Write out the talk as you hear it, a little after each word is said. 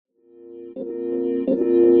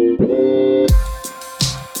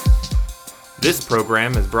This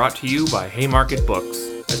program is brought to you by Haymarket Books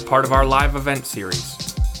as part of our live event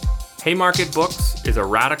series. Haymarket Books is a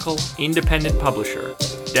radical, independent publisher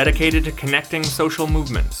dedicated to connecting social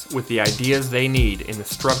movements with the ideas they need in the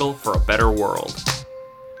struggle for a better world.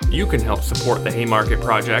 You can help support the Haymarket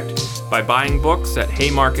Project by buying books at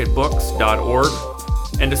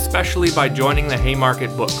haymarketbooks.org and especially by joining the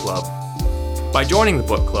Haymarket Book Club. By joining the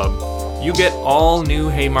book club, you get all new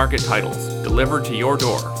Haymarket titles delivered to your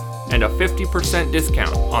door and a 50%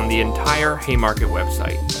 discount on the entire Haymarket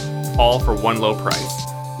website, all for one low price.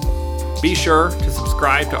 Be sure to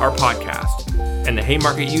subscribe to our podcast and the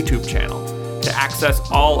Haymarket YouTube channel to access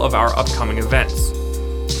all of our upcoming events.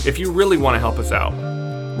 If you really want to help us out,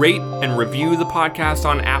 rate and review the podcast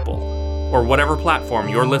on Apple or whatever platform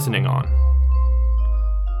you're listening on.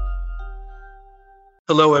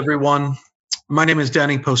 Hello, everyone. My name is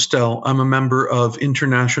Danny Postel. I'm a member of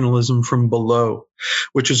Internationalism from Below,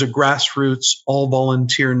 which is a grassroots,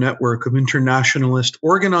 all-volunteer network of internationalist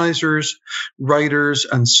organizers, writers,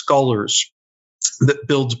 and scholars that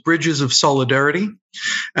builds bridges of solidarity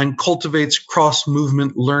and cultivates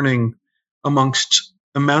cross-movement learning amongst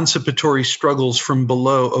emancipatory struggles from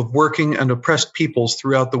below of working and oppressed peoples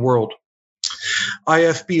throughout the world.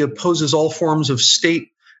 IFB opposes all forms of state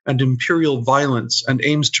and imperial violence and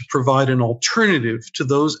aims to provide an alternative to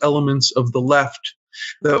those elements of the left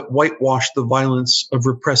that whitewash the violence of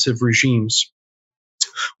repressive regimes.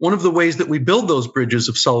 One of the ways that we build those bridges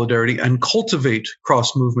of solidarity and cultivate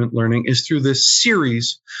cross-movement learning is through this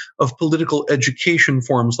series of political education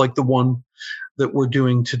forums like the one that we're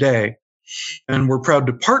doing today. And we're proud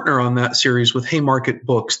to partner on that series with Haymarket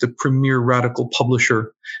Books, the premier radical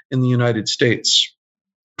publisher in the United States.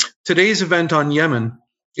 Today's event on Yemen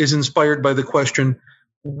is inspired by the question,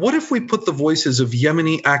 what if we put the voices of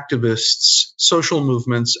Yemeni activists, social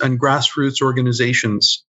movements, and grassroots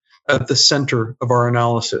organizations at the center of our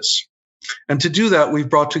analysis? And to do that, we've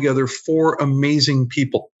brought together four amazing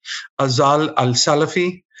people: Azal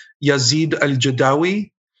Al-Salafi, Yazid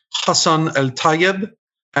Al-Jadawi, Hassan Al-Tayyib,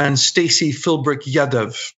 and Stacy Philbrick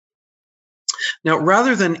Yadev. Now,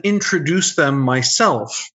 rather than introduce them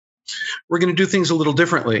myself, we're going to do things a little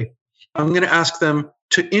differently. I'm going to ask them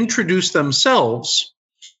to introduce themselves,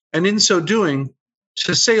 and in so doing,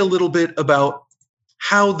 to say a little bit about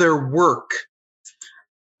how their work,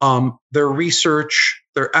 their research,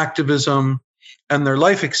 their activism, and their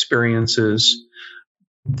life experiences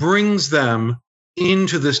brings them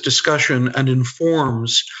into this discussion and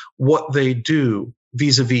informs what they do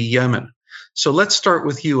vis-a-vis Yemen. So let's start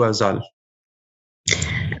with you, Azal.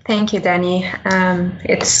 Thank you, Danny.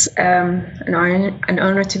 It's an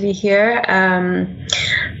honor to be here.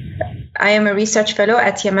 I am a research fellow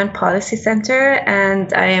at Yemen Policy Center,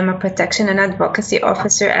 and I am a protection and advocacy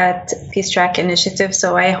officer at Peace Track Initiative.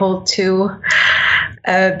 So I hold two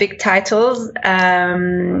big titles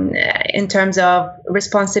in terms of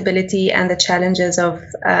responsibility and the challenges of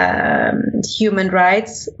human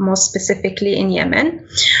rights, most specifically in Yemen.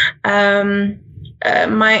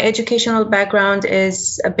 My educational background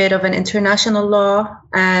is a bit of an international law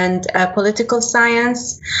and political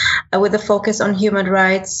science with a focus on human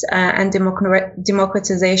rights and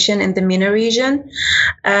democratization in the MENA region.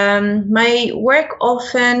 My work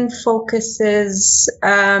often focuses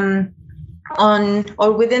on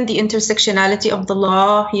or within the intersectionality of the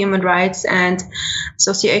law, human rights, and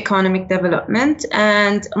socioeconomic development.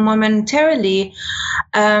 And momentarily,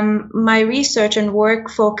 my research and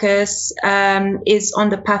work focus is on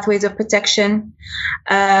the pathways of protection,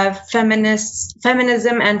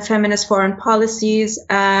 feminism and feminist foreign policies,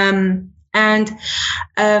 and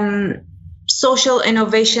social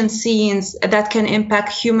innovation scenes that can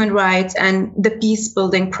impact human rights and the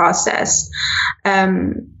peace-building process.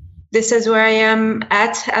 This is where I am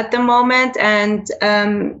at the moment, and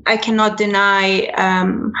I cannot deny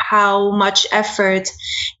how much effort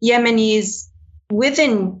Yemenis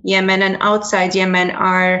within Yemen and outside Yemen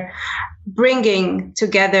are bringing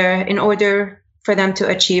together in order for them to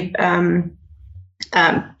achieve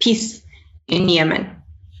peace in Yemen.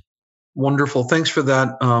 Wonderful. Thanks for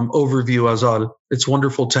that overview, Azal. It's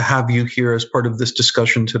wonderful to have you here as part of this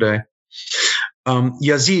discussion today.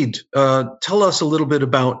 Yazid, tell us a little bit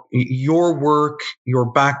about your work,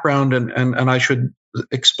 your background, and I should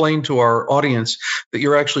explain to our audience that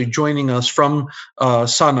you're actually joining us from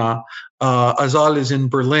Sana'a. Azal is in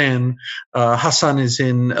Berlin, Hassan is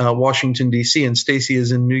in Washington, D.C., and Stacy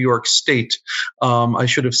is in New York State. I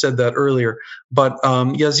should have said that earlier. But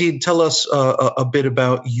Yazid, tell us a bit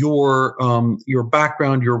about your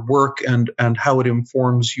background, your work, and how it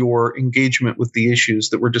informs your engagement with the issues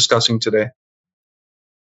that we're discussing today.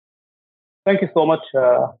 Thank you so much,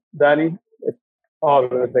 Danny. It's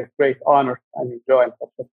always a great honor and joy in such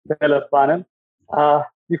a stellar panel.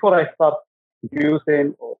 Before I start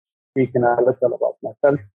introducing or speaking a little about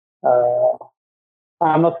myself,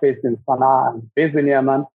 I'm not based in Sana'a, I'm based in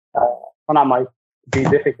Yemen. Sana'a might be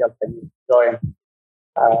difficult for me to join.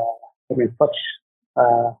 Such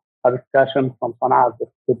a discussion from Sana'a, there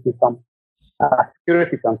could be some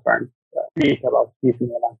security concerns speak about peace in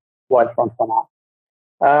Yemen while from Sana'a.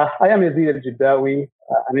 I am Yazid Al-Jiddawi,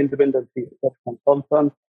 an independent research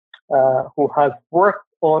consultant who has worked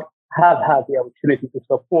or have had the opportunity to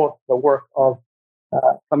support the work of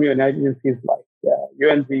some UN agencies like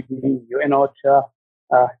UNDP, UNOCHA,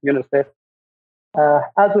 UNICEF,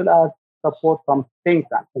 as well as support some think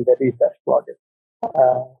tanks in the research projects,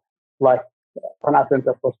 like Sana'a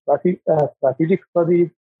Center for Strategic Studies,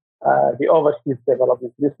 the Overseas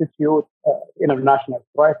Development Institute, International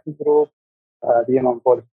Crisis Group, the Yemen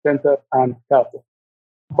Policy Center, and CAPO.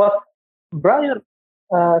 But prior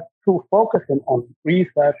to focusing on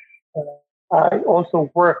research, I also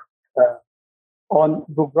worked on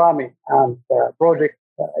programming and project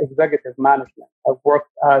executive management. I've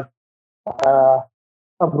worked as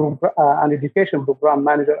an education program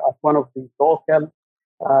manager at one of the local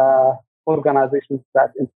organizations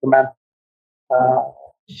that implement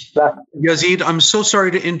that. Yazid, I'm so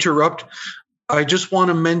sorry to interrupt. I just want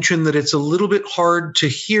to mention that it's a little bit hard to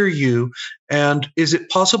hear you. And is it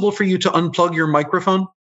possible for you to unplug your microphone?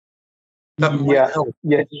 That might help.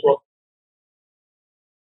 Yes, sure.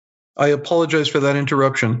 I apologize for that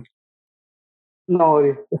interruption. No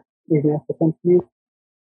worries. Just give me a second, please.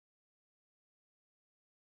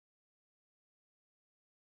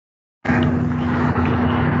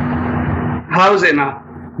 How's it now?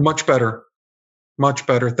 Much better. Much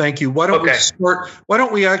better. Thank you. Why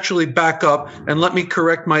don't we actually back up and let me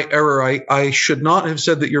correct my error. I should not have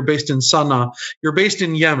said that you're based in Sana'a. You're based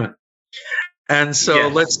in Yemen. And so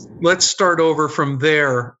yes. let's start over from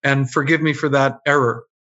there, and forgive me for that error.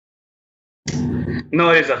 No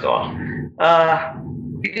worries at all.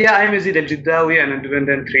 I'm Yazid Al-Jiddawi, an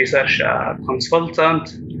independent research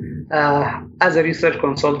consultant. As a research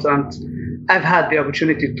consultant, I've had the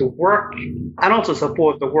opportunity to work and also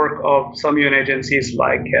support the work of some UN agencies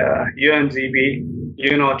like UNDP,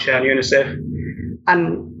 UNOCHA, and UNICEF,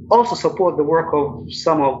 and also support the work of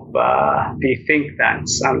some of the think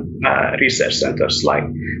tanks and research centers like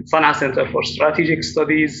Sana'a Center for Strategic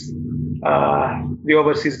Studies, the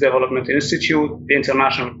Overseas Development Institute, the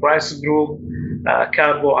International Crisis Group,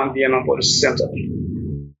 CAPO, and the Yemen Policy Center.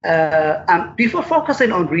 And before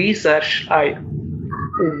focusing on research, I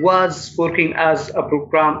was working as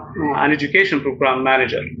an education program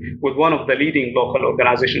manager with one of the leading local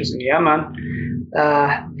organizations in Yemen.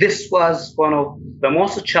 This was one of the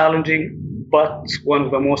most challenging, but one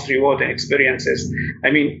of the most rewarding experiences.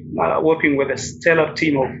 I mean, working with a stellar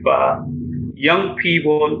team of young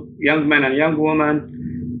people, young men and young women,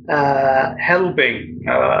 helping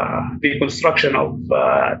the construction of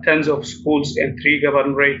tens of schools in 3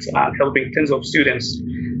 governorates and helping tens of students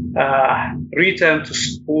return to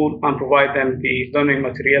school and provide them the learning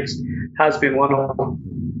materials has been one of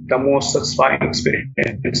the most satisfying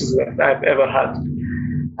experiences that I've ever had.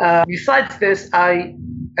 Besides this, I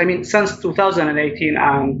mean, since 2018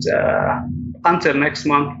 and until next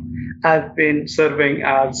month, I've been serving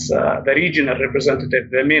as the regional representative,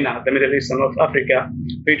 the MENA, the Middle East and North Africa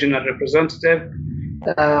regional representative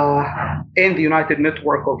in the United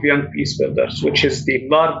Network of Young Peace Builders, which is the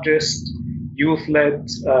largest youth-led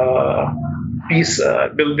peace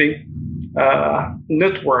building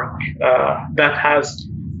network that has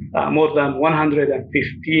more than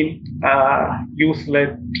 115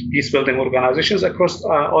 youth-led peace building organizations across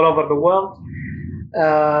all over the world.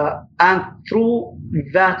 And through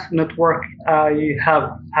that network, I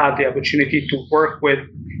have had the opportunity to work with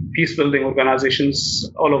peace building organizations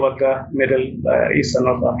all over the Middle East and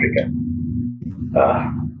North Africa.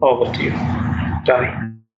 Over to you, Danny.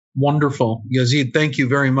 Wonderful. Yazid, thank you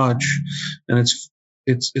very much. And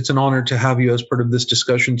it's an honor to have you as part of this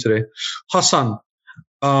discussion today. Hassan,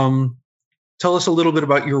 tell us a little bit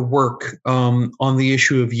about your work on the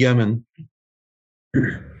issue of Yemen.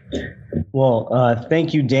 Well,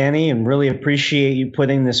 thank you, Danny, and really appreciate you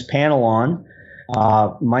putting this panel on.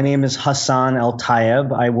 My name is Hassan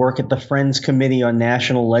El-Tayeb. I work at the Friends Committee on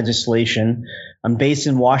National Legislation. I'm based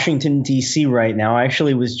in Washington, D.C. right now. I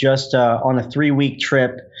actually was just on a 3-week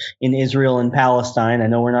trip in Israel and Palestine. I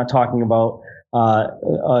know we're not talking about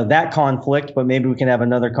that conflict, but maybe we can have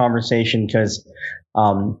another conversation because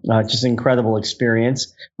just an incredible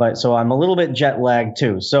experience. But so I'm a little bit jet lagged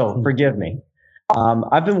too, so forgive me.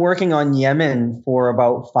 I've been working on Yemen for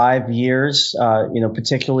about 5 years,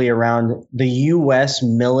 particularly around the U.S.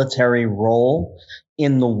 military role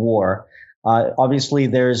in the war. Obviously,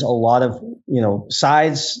 there's a lot of,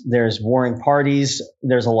 sides, there's warring parties,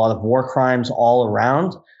 there's a lot of war crimes all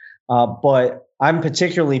around. But I'm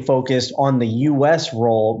particularly focused on the U.S.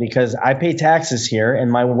 role because I pay taxes here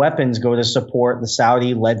and my weapons go to support the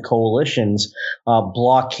Saudi-led coalition's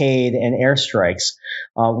blockade and airstrikes.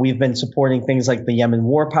 We've been supporting things like the Yemen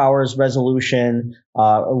War Powers Resolution,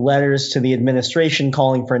 letters to the administration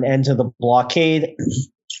calling for an end to the blockade.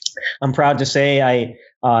 I'm proud to say I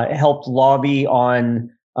helped lobby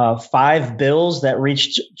on 5 bills that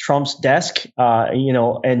reached Trump's desk,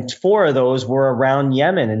 and 4 of those were around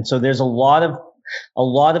Yemen. And so there's a lot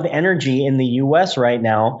of energy in the U.S. right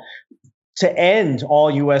now to end all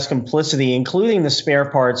U.S. complicity, including the spare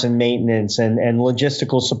parts and maintenance and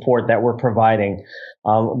logistical support that we're providing.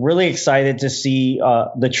 Really excited to see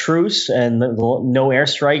the truce and the no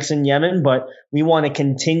airstrikes in Yemen, but we want to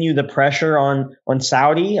continue the pressure on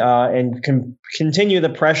Saudi and continue the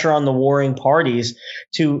pressure on the warring parties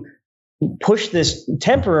to push this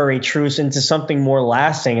temporary truce into something more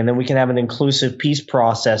lasting, and then we can have an inclusive peace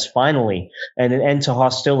process finally and an end to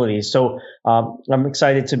hostilities. So I'm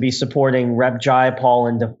excited to be supporting Rep. Jayapal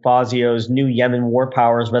and DeFazio's new Yemen War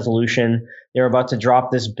Powers Resolution. They're about to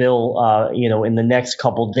drop this bill, in the next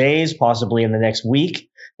couple days, possibly in the next week,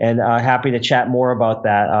 and happy to chat more about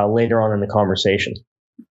that later on in the conversation.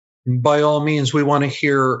 By all means, we want to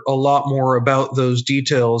hear a lot more about those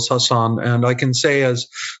details, Hassan. And I can say, as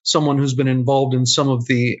someone who's been involved in some of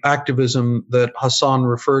the activism that Hassan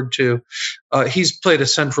referred to, he's played a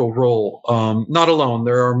central role. Not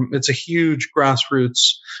alone. It's a huge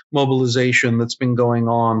grassroots mobilization that's been going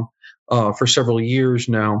on for several years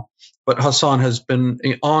now. But Hassan has been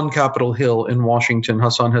on Capitol Hill in Washington.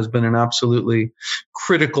 Hassan has been an absolutely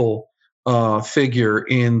critical figure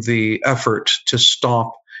in the effort to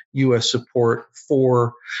stop U.S. support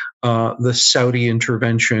for the Saudi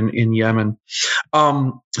intervention in Yemen.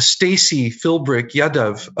 Stacy Philbrick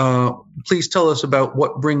Yadav, please tell us about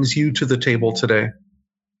what brings you to the table today.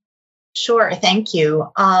 Sure, thank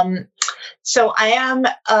you. So I am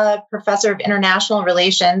a professor of international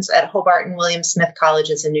relations at Hobart and William Smith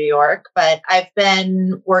Colleges in New York, but I've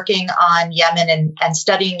been working on Yemen and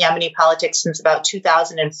studying Yemeni politics since about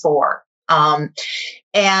 2004.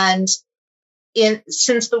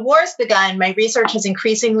 Since the war's begun, my research has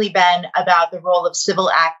increasingly been about the role of civil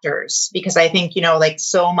actors, because I think,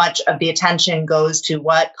 so much of the attention goes to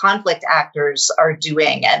what conflict actors are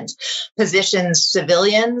doing and positions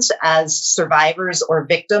civilians as survivors or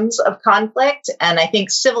victims of conflict. And I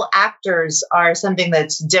think civil actors are something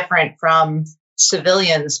that's different from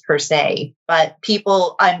civilians per se, but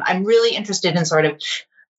I'm really interested in sort of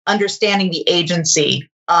understanding the agency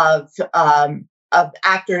of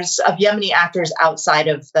Yemeni actors outside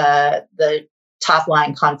of the top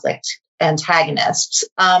line conflict antagonists.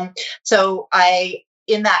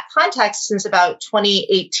 In that context, since about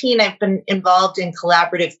 2018, I've been involved in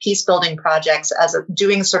collaborative peace building projects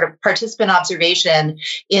doing sort of participant observation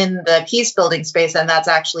in the peace building space. And that's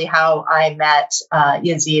actually how I met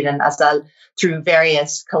Yazid and Asal through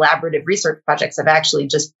various collaborative research projects. I've actually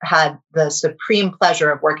just had the supreme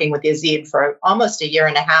pleasure of working with Yazid for almost a year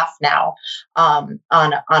and a half now on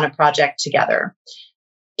a project together.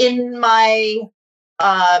 In my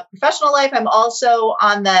professional life, I'm also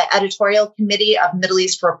on the editorial committee of Middle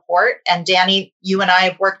East Report. And Danny, you and I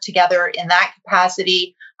have worked together in that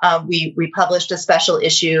capacity. We published a special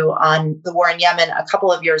issue on the war in Yemen a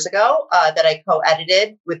couple of years ago that I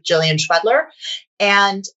co-edited with Jillian Schwedler.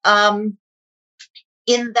 And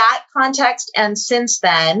in that context, and since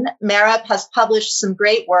then, Marab has published some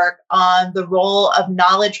great work on the role of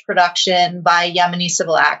knowledge production by Yemeni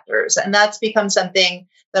civil actors. And that's become something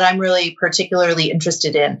that I'm really particularly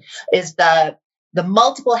interested in, is the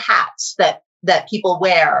multiple hats that people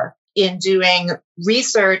wear in doing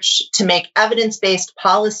research to make evidence-based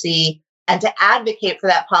policy and to advocate for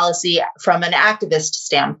that policy from an activist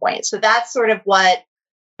standpoint. So that's sort of what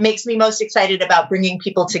makes me most excited about bringing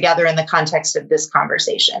people together in the context of this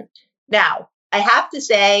conversation. Now, I have to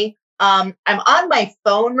say, I'm on my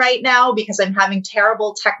phone right now because I'm having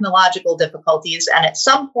terrible technological difficulties. And at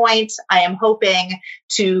some point, I am hoping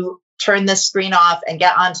to turn this screen off and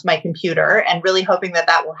get onto my computer, and really hoping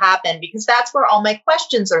that will happen, because that's where all my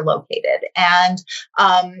questions are located. And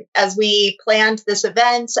as we planned this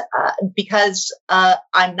event, because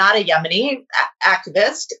I'm not a Yemeni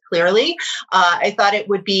activist, clearly, I thought it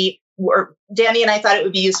would be, or Danny and I thought it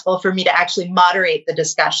would be useful for me to actually moderate the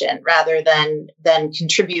discussion rather than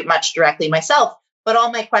contribute much directly myself. but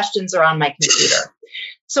all my questions are on my computer.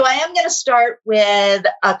 So I am going to start with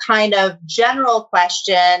a kind of general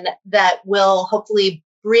question that will hopefully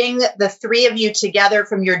bring the three of you together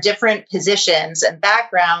from your different positions and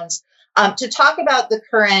backgrounds to talk about the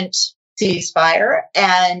current ceasefire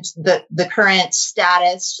and the current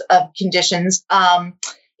status of conditions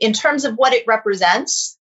in terms of what it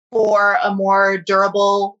represents for a more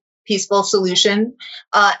durable, peaceful solution,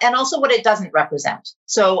 and also what it doesn't represent.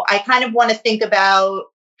 So I kind of want to think about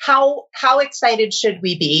how excited should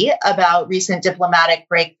we be about recent diplomatic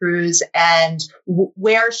breakthroughs, and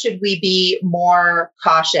where should we be more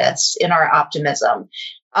cautious in our optimism?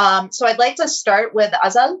 So I'd like to start with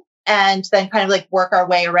Azal and then kind of like work our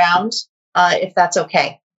way around, if that's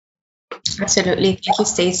okay. Absolutely. Thank you,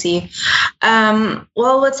 Stacey. Well,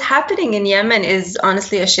 what's happening in Yemen is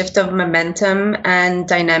honestly a shift of momentum and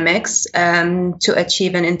dynamics to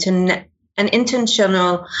achieve an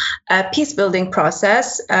intentional peace-building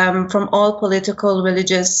process from all political,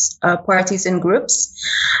 religious parties and groups.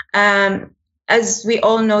 As we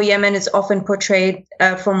all know, Yemen is often portrayed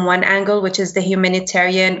from one angle, which is the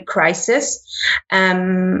humanitarian crisis,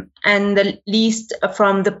 and the least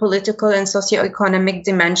from the political and socioeconomic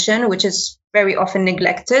dimension, which is very often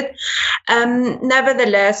neglected.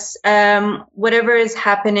 Nevertheless, whatever is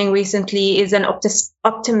happening recently is an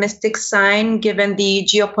optimistic sign given the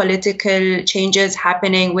geopolitical changes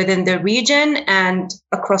happening within the region and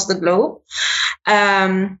across the globe.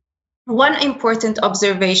 One important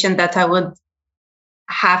observation that I would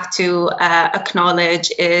have to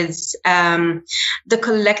acknowledge is the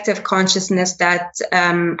collective consciousness that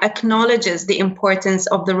acknowledges the importance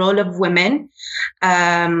of the role of women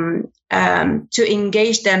to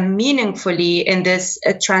engage them meaningfully in this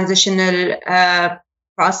transitional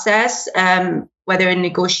process, whether in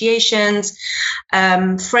negotiations,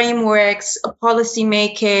 frameworks, policy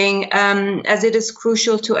making, as it is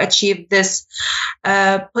crucial to achieve this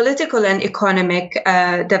political and economic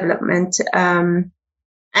development.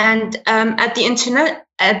 And at the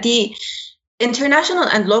international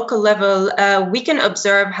and local level, we can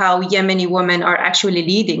observe how Yemeni women are actually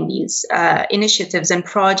leading these initiatives and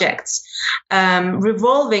projects,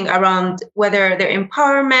 revolving around whether their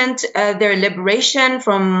empowerment, their liberation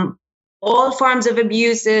from all forms of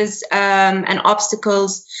abuses and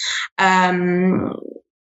obstacles,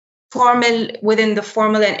 within the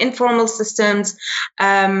formal and informal systems,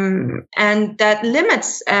 and that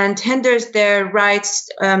limits and hinders their rights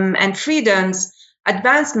and freedoms,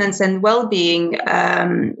 advancements and well-being,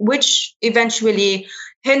 which eventually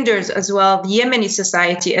hinders as well the Yemeni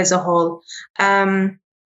society as a whole.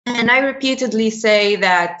 And I repeatedly say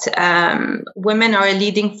that women are a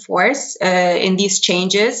leading force in these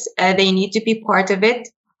changes. They need to be part of it.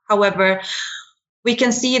 However, we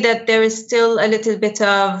can see that there is still a little bit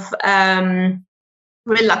of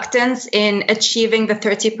reluctance in achieving the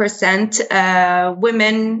 30%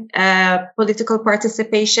 women political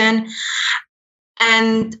participation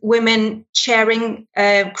and women chairing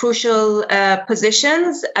crucial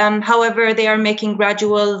positions. However, they are making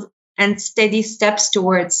gradual and steady steps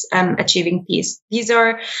towards achieving peace. These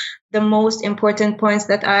are the most important points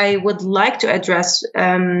that I would like to address.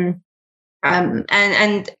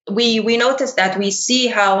 And we notice that, we see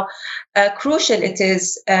how crucial it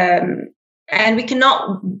is, and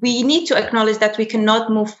we need to acknowledge that we cannot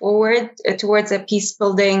move forward towards a peace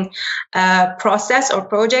building process or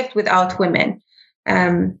project without women.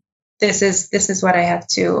 This is what I have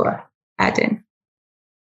to add in.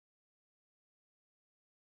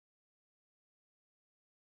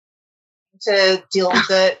 To deal with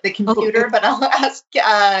the computer, but I'll ask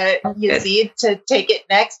Yazid to take it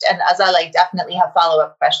next. And Azal, I definitely have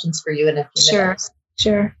follow-up questions for you in a few minutes.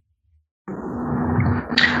 Sure.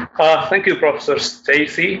 Thank you, Professor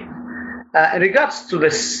Stacey. In regards to the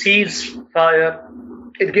ceasefire,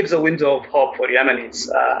 it gives a window of hope for Yemenis,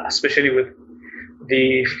 especially with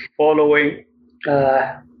the following,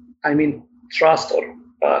 trust or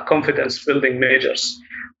confidence-building measures.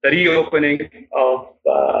 The reopening of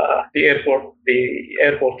the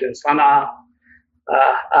airport in Sana'a,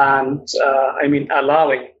 and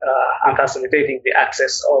allowing and facilitating the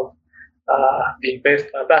access of the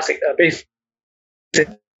basic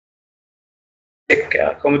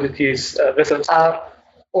commodities vessels are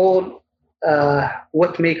all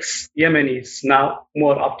what makes Yemenis now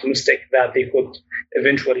more optimistic that they could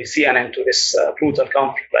eventually see an end to this brutal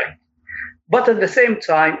conflict. But at the same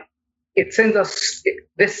time, this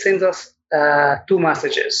sends us two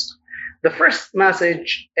messages. The first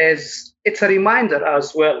message is it's a reminder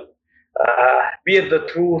as well, be it the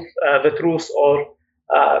truth or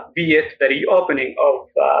be it the reopening of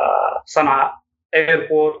Sana'a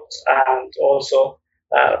airports and also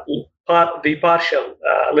the partial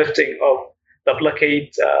lifting of the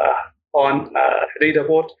blockade on Hodeidah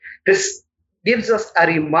port. This gives us a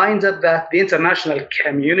reminder that the international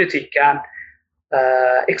community can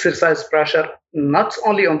exercise pressure not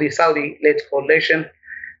only on the Saudi-led coalition,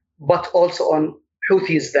 but also on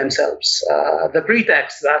Houthis themselves. The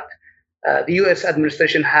pretext that the U.S.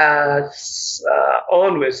 administration has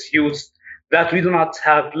always used that we do not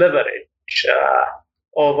have leverage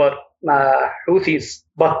over Houthis,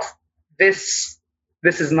 but this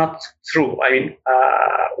is not true. I mean,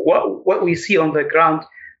 what we see on the ground,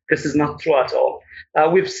 this is not true at all.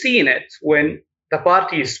 We've seen it when the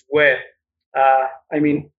parties were,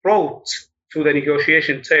 brought to the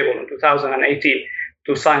negotiation table in 2018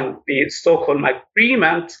 to sign the Stockholm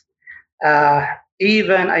Agreement. The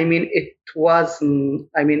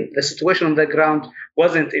situation on the ground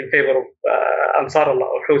wasn't in favor of Ansarullah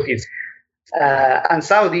or Houthis. And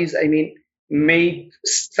Saudis,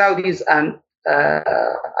 Saudis and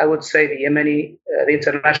I would say the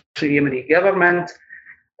international Yemeni government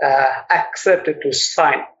accepted to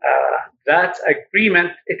sign that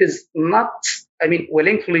agreement. It is not,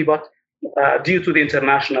 willingly, but due to the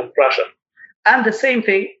international pressure. And the same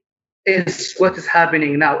thing is what is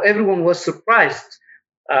happening now. Everyone was surprised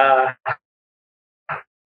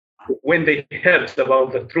when they heard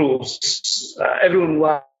about the truce. Everyone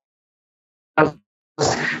was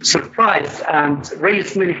surprised and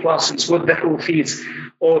raised many questions what the Houthis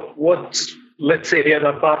or what, let's say, the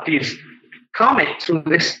other parties commit to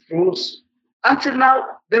this truce. Until now,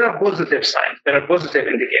 there are positive signs, there are positive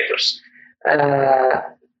indicators.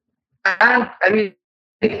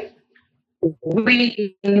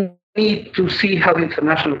 We need to see how the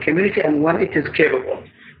international community and when it is capable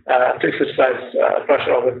to exercise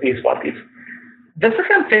pressure over these parties. The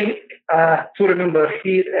second thing to remember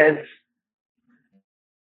here is,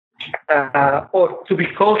 or to be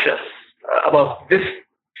cautious about this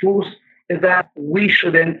truce, is that we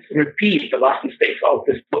shouldn't repeat the last mistakes of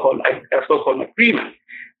the Stockholm Agreement.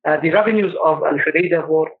 The revenues of Al-Hodeidah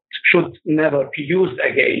port should never be used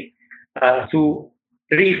again to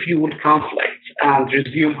refuel conflict and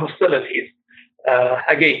resume hostilities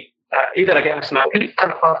again, either against now or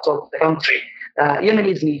other parts of the country.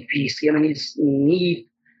 Yemenis need peace. Yemenis need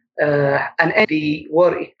an end to the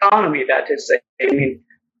war economy that is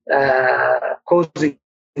causing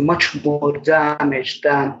much more damage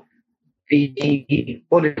than the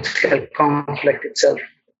political conflict itself.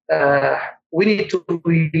 We need to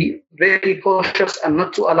be very cautious and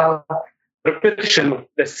not to allow repetition of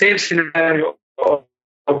the same scenario of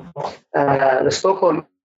the Stockholm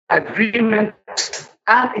Agreement,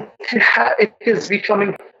 and it is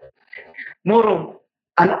becoming more of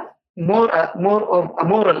a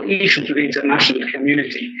moral issue to the international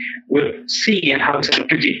community. We'll see and how the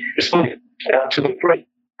community responds to the threat,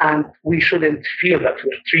 and we shouldn't feel that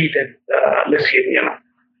we're treated less here in Yemen.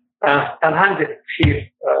 I'll hand it here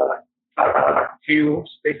to you,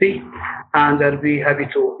 Stacey, and I'll be happy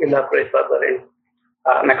to elaborate further in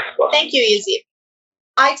next question. Thank you, Yazid.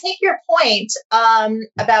 I take your point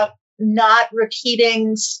about not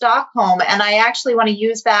repeating Stockholm, and I actually want to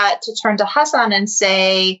use that to turn to Hassan and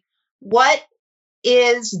say, what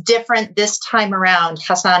is different this time around,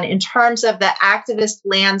 Hassan, in terms of the activist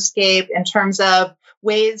landscape, in terms of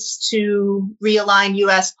ways to realign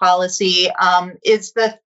U.S. policy?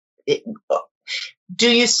 Do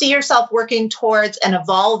you see yourself working towards an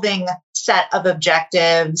evolving set of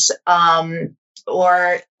objectives,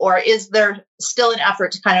 or is there still an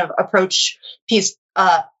effort to kind of approach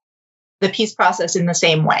the peace process in the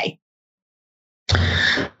same way?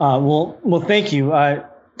 Well, thank you.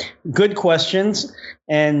 Good questions.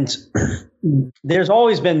 And there's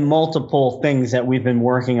always been multiple things that we've been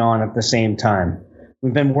working on at the same time.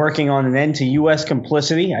 We've been working on an end to U.S.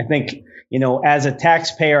 complicity. I think, as a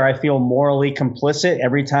taxpayer, I feel morally complicit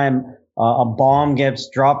every time a bomb gets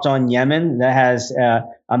dropped on Yemen that has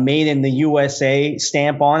a made in the USA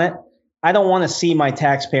stamp on it. I don't want to see my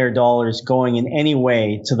taxpayer dollars going in any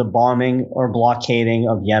way to the bombing or blockading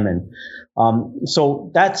of Yemen.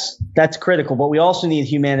 So that's critical, but we also need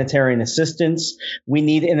humanitarian assistance. We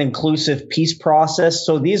need an inclusive peace process.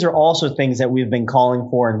 So these are also things that we've been calling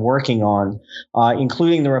for and working on,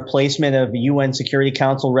 including the replacement of UN Security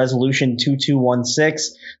Council Resolution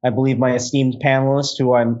 2216. I believe my esteemed panelists,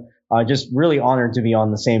 who I'm just really honored to be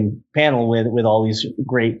on the same panel with all these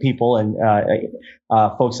great people and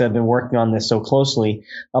folks that have been working on this so closely.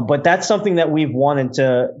 But that's something that we've wanted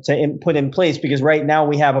to put in place, because right now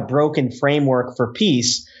we have a broken framework for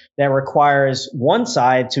peace that requires one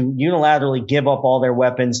side to unilaterally give up all their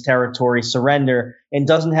weapons, territory, surrender, and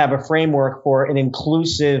doesn't have a framework for an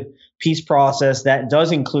inclusive peace process that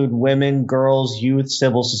does include women, girls, youth,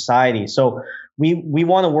 civil society. So we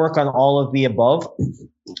want to work on all of the above.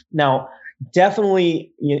 Now,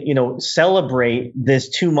 definitely, celebrate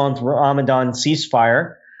this 2-month Ramadan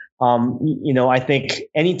ceasefire. I think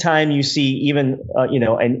anytime you see even,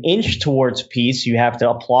 an inch towards peace, you have to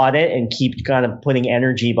applaud it and keep kind of putting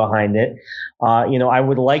energy behind it. I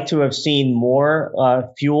would like to have seen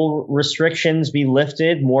more fuel restrictions be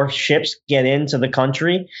lifted, more ships get into the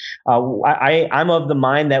country. I'm of the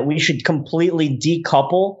mind that we should completely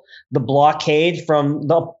decouple the blockade from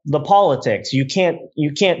the politics. You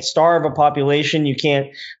can't starve a population. You can't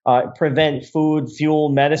prevent food, fuel,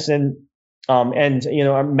 medicine, and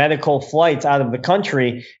medical flights out of the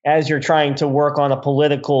country as you're trying to work on a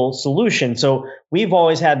political solution. So we've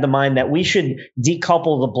always had the mind that we should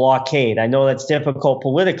decouple the blockade. I know that's difficult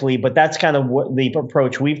politically, but that's kind of what the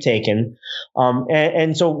approach we've taken.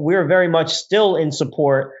 And so we're very much still in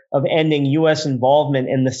support of ending U.S. involvement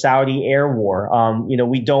in the Saudi air war.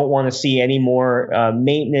 We don't want to see any more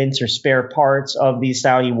maintenance or spare parts of these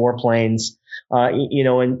Saudi warplanes.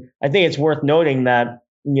 And I think it's worth noting that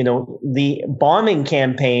the bombing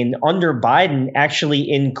campaign under Biden actually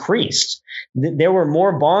increased. There were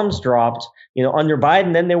more bombs dropped, under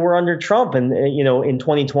Biden than there were under Trump, and in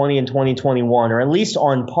 2020 and 2021, or at least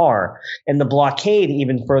on par. And the blockade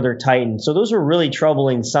even further tightened. So those are really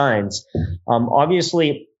troubling signs.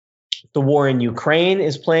 Obviously, the war in Ukraine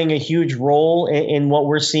is playing a huge role in what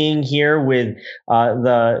we're seeing here with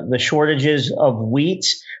the shortages of wheat.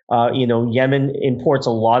 Yemen imports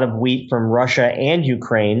a lot of wheat from Russia and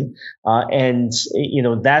Ukraine, and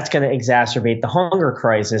that's going to exacerbate the hunger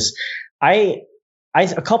crisis. A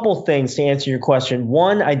couple things to answer your question.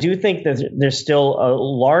 One, I do think that there's still a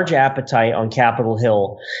large appetite on Capitol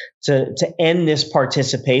Hill to end this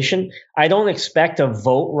participation. I don't expect a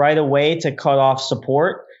vote right away to cut off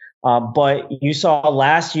support. But you saw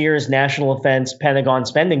last year's national defense Pentagon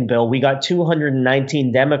spending bill, we got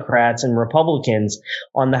 219 Democrats and Republicans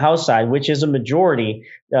on the House side, which is a majority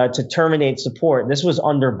to terminate support. This was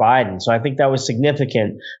under Biden. So I think that was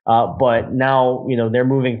significant. But now, they're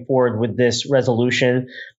moving forward with this resolution.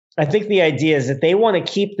 I think the idea is that they want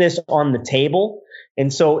to keep this on the table.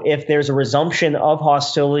 And so if there's a resumption of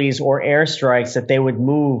hostilities or airstrikes, that they would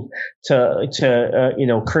move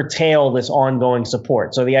to curtail this ongoing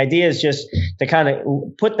support. So the idea is just to kind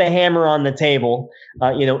of put the hammer on the table,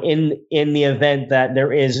 in the event that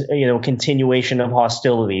there is, continuation of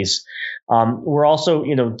hostilities. We're also,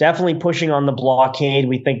 definitely pushing on the blockade.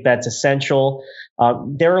 We think that's essential.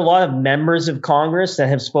 There are a lot of members of Congress that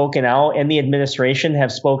have spoken out, and the administration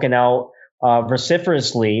have spoken out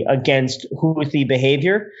vociferously against Houthi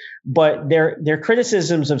behavior, but their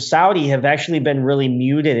criticisms of Saudi have actually been really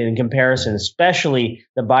muted in comparison, especially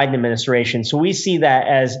the Biden administration. So we see that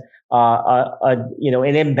as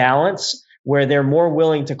an imbalance where they're more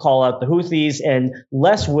willing to call out the Houthis and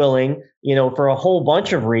less willing, for a whole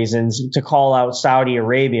bunch of reasons, to call out Saudi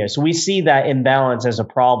Arabia. So we see that imbalance as a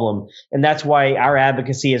problem, and that's why our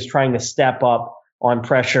advocacy is trying to step up on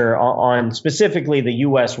pressure on specifically the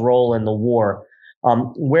U.S. role in the war.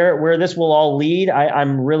 Where this will all lead,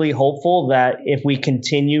 I'm really hopeful that if we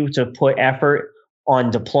continue to put effort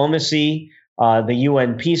on diplomacy, the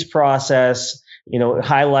UN peace process,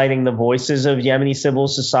 highlighting the voices of Yemeni civil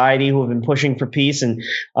society who have been pushing for peace. And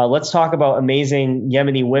let's talk about amazing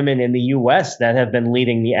Yemeni women in the U.S. that have been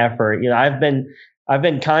leading the effort. I've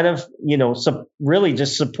been kind of, really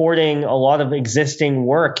just supporting a lot of existing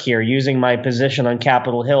work here, using my position on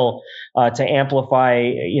Capitol Hill to amplify,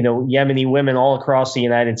 Yemeni women all across the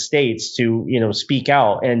United States to, speak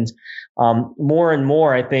out. And more and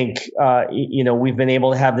more, I think, we've been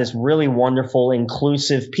able to have this really wonderful,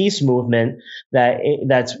 inclusive peace movement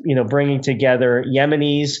that's bringing together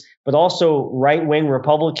Yemenis, but also right-wing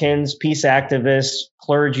Republicans, peace activists,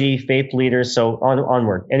 clergy, faith leaders. So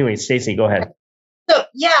onward. Anyway, Stacey, go ahead. So,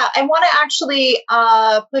 I want to actually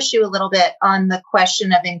push you a little bit on the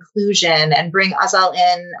question of inclusion and bring Azal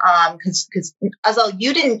in, because Azal,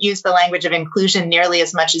 you didn't use the language of inclusion nearly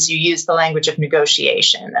as much as you used the language of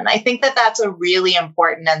negotiation. And I think that that's a really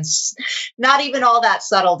important and not even all that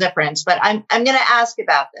subtle difference, but I'm going to ask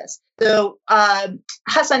about this. So,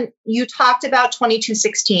 Hassan, you talked about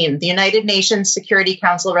 2216, the United Nations Security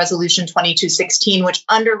Council Resolution 2216, which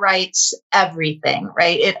underwrites everything,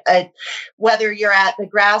 right? Whether you're at the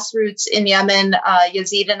grassroots in Yemen,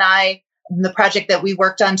 Yazid and I, the project that we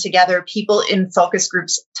worked on together, people in focus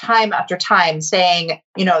groups time after time saying,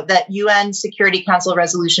 that UN Security Council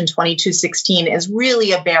Resolution 2216 is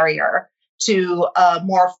really a barrier to a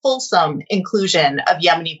more fulsome inclusion of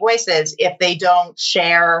Yemeni voices if they don't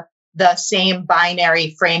share the same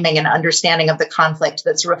binary framing and understanding of the conflict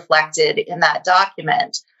that's reflected in that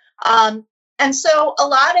document. And so a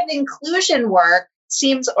lot of inclusion work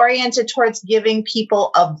seems oriented towards giving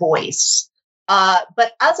people a voice.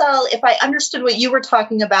 But Azal, if I understood what you were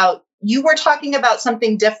talking about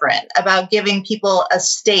something different, about giving people a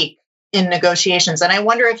stake in negotiations. And I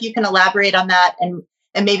wonder if you can elaborate on that, and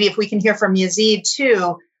maybe if we can hear from Yazid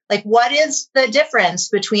too, like what is the difference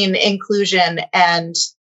between inclusion and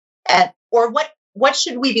or what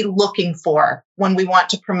should we be looking for when we want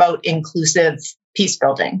to promote inclusive peace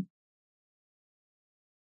building?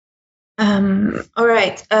 All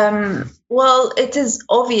right. Well, it is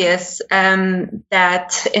obvious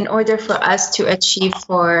that in order for us to achieve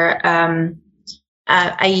a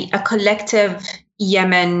collective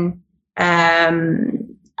Yemen,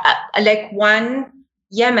 like one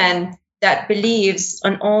Yemen that believes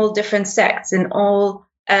on all different sects and all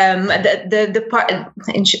the part.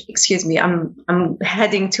 Excuse me, I'm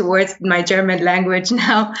heading towards my German language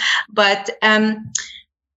now, but.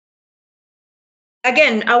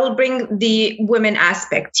 Again, I will bring the women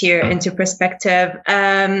aspect here into perspective.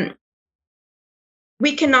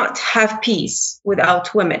 We cannot have peace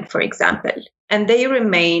without women, for example, and they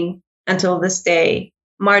remain until this day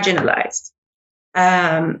marginalized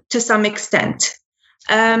to some extent.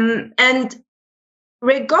 And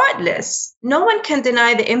regardless, no one can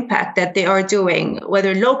deny the impact that they are doing,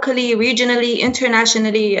 whether locally, regionally,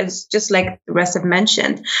 internationally, as just like the rest have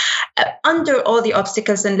mentioned. Under all the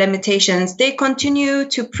obstacles and limitations, they continue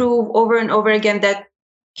to prove over and over again that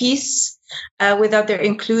peace without their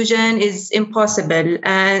inclusion is impossible.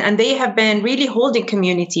 And they have been really holding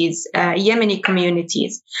communities, Yemeni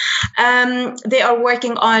communities. They are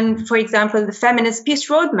working on, for example, the feminist peace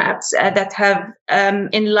roadmaps that have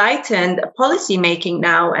enlightened policy making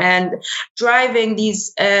now and driving the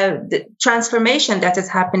transformation that is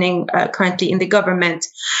happening currently in the government.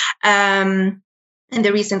 In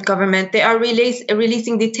the recent government, they are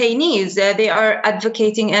releasing detainees. They are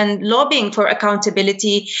advocating and lobbying for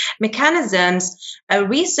accountability mechanisms,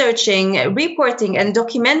 researching, reporting, and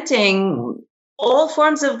documenting all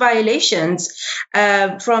forms of violations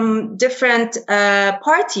from different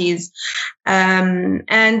parties,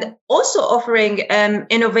 and also offering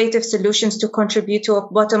innovative solutions to contribute to a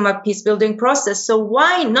bottom-up peace-building process. So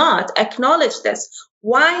why not acknowledge this?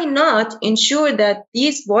 Why not ensure that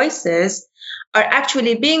these voices are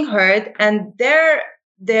actually being heard, and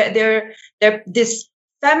this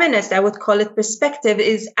feminist, I would call it, perspective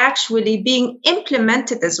is actually being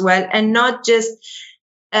implemented as well, and not just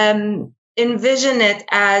envision it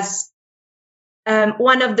as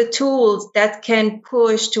one of the tools that can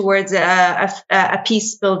push towards a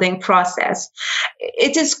peace building process.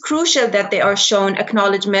 It is crucial that they are shown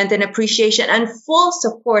acknowledgement and appreciation and full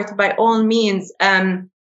support by all means,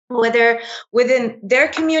 whether within their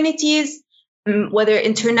communities, whether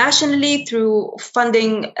internationally through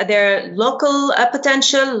funding their local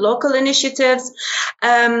potential, local initiatives.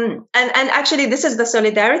 And actually, this is the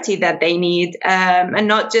solidarity that they need, and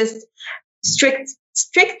not just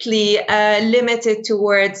strictly limited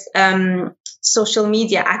towards social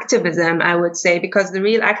media activism, I would say, because the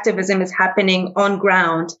real activism is happening on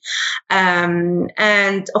ground.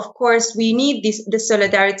 And of course, we need this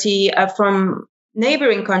solidarity from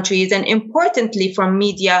neighboring countries, and importantly from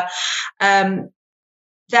media,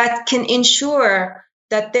 that can ensure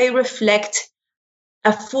that they reflect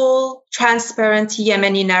a full, transparent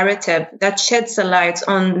Yemeni narrative that sheds a light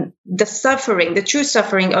on the true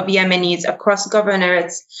suffering of Yemenis across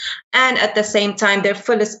governorates, and at the same time their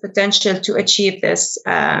fullest potential to achieve this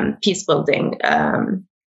peace-building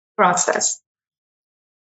process.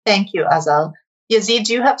 Thank you, Azal. Yazid,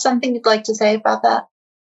 do you have something you'd like to say about that?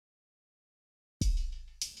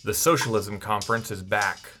 The Socialism Conference is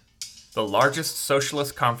back. The largest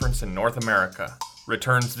socialist conference in North America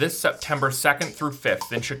returns this September 2nd through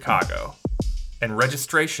 5th in Chicago, and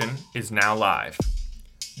registration is now live.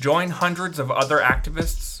 Join hundreds of other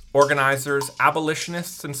activists, organizers,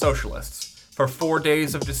 abolitionists, and socialists for 4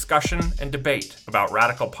 days of discussion and debate about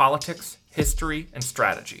radical politics, history, and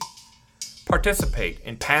strategy. Participate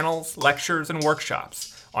in panels, lectures, and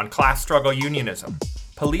workshops on class struggle unionism,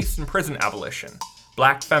 police and prison abolition,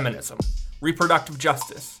 Black feminism, reproductive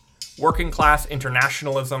justice, working class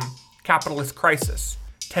internationalism, capitalist crisis,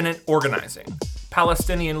 tenant organizing,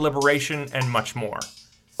 Palestinian liberation, and much more.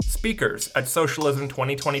 Speakers at Socialism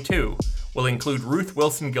 2022 will include Ruth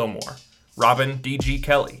Wilson Gilmore, Robin D.G.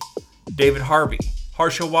 Kelly, David Harvey,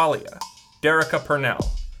 Harsha Walia, Derica Purnell,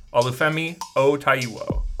 Olufemi O.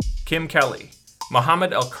 Taiwo, Kim Kelly,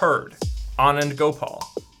 Mohammed El-Kurd, Anand Gopal,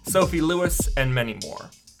 Sophie Lewis, and many more.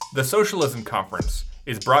 The Socialism Conference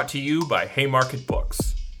is brought to you by Haymarket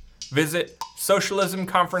Books. Visit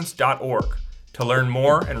socialismconference.org to learn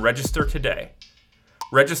more and register today.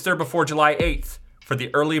 Register before July 8th for the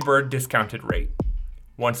early bird discounted rate.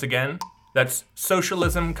 Once again, that's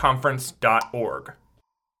socialismconference.org.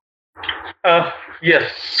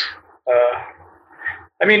 Yes.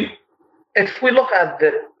 If we look at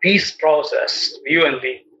the peace process, the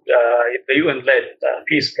UN-led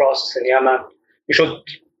peace process in Yemen, we should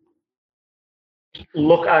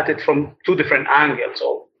look at it from two different angles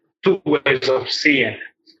or two ways of seeing it.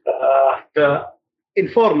 The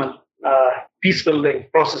informal peace-building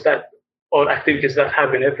process or activities that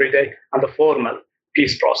happen every day, and the formal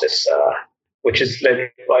peace process, which is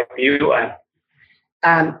led by the UN.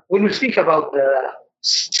 And when we speak about the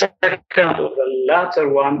second or the latter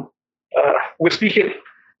one, we're speaking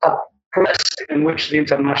of a process in which the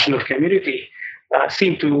international community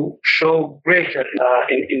seem to show greater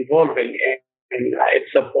involving in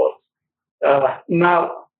its support.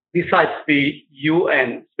 Now, besides the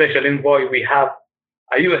UN Special Envoy, we have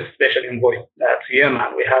a US Special Envoy to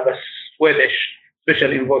Yemen. We have a Swedish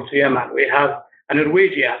Special Envoy to Yemen. We have a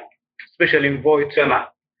Norwegian Special Envoy to Yemen.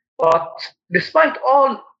 But despite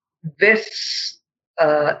all this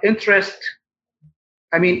interest,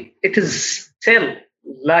 it is still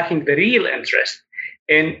lacking the real interest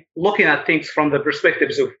in looking at things from the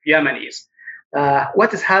perspectives of Yemenis.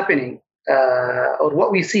 What is happening, or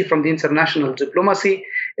what we see from the international diplomacy,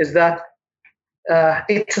 is that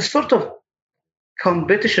it's a sort of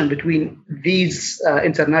competition between these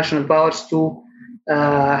international powers to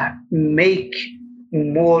make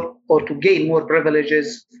more or to gain more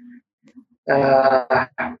privileges,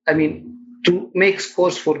 to make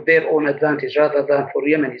scores for their own advantage rather than for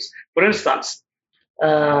Yemenis. For instance,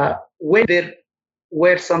 when there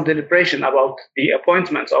were some deliberation about the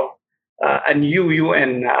appointment of a new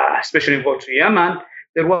UN Special Envoy to Yemen,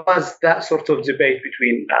 there was that sort of debate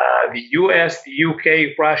between the US, the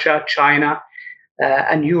UK, Russia, China,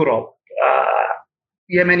 and Europe.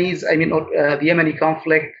 The Yemeni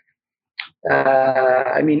conflict,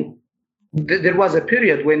 there was a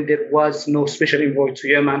period when there was no special envoy to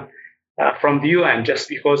Yemen from the UN, just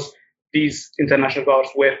because these international powers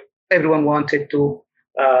everyone wanted to,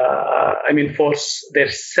 force their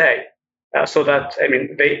say, so that,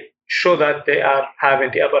 they show that they are having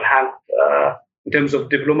the upper hand in terms of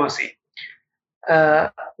diplomacy.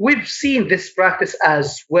 We've seen this practice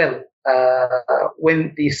as well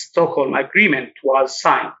when the Stockholm Agreement was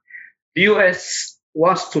signed. The US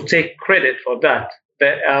wants to take credit for that.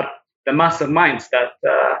 They are the masterminds that,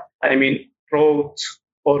 wrote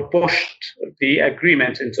or pushed the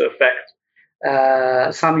agreement into effect.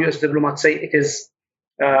 Some US diplomats say it is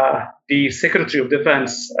the Secretary of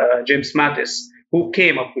Defense, James Mattis, who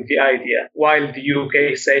came up with the idea, while the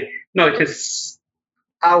UK say, no, it is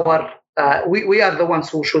we are the ones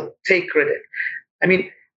who should take credit.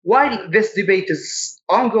 While this debate is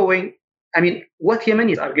ongoing, what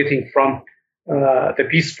Yemenis are getting from the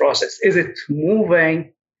peace process? Is it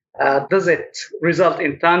moving? Does it result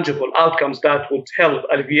in tangible outcomes that would help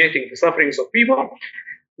alleviating the sufferings of people?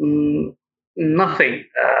 Nothing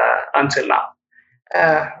until now.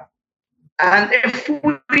 And if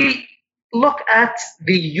we look at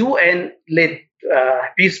the UN-led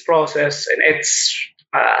peace process and its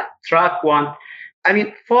track one,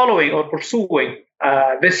 following or pursuing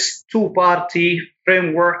this two-party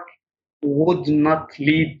framework would not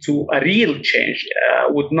lead to a real change,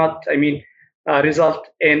 would not, result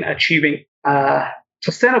in achieving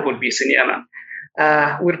sustainable peace in Yemen.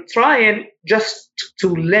 We're trying just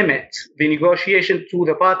to limit the negotiation to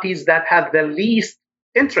the parties that have the least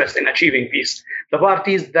interest in achieving peace, the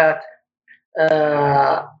parties that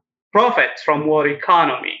profit from war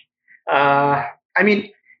economy.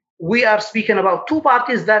 We are speaking about two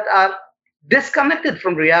parties that are disconnected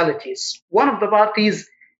from realities. One of the parties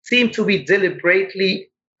seem to be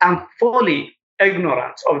deliberately and fully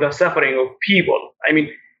ignorant of the suffering of people.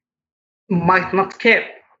 Might not care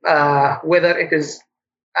whether it is,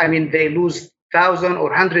 they lose thousands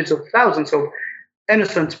or hundreds of thousands of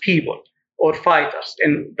innocent people or fighters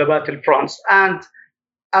in the battlefronts, and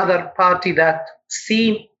other party that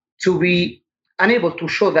seem to be unable to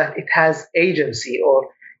show that it has agency or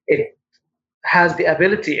it has the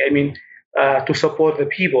ability, to support the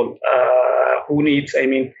people who needs,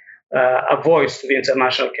 a voice to the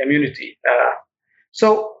international community.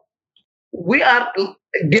 So we are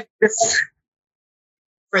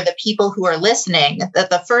for the people who are listening, that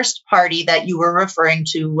the first party that you were referring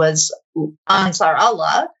to was Ansar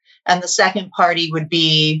Allah, and the second party would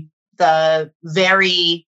be the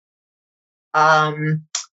very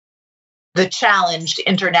the challenged,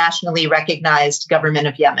 internationally recognized government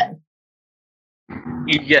of Yemen?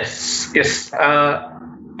 Yes.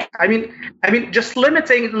 I mean, just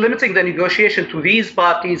limiting the negotiation to these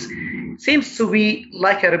parties seems to be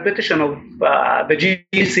like a repetition of the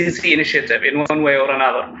GCC initiative in one way or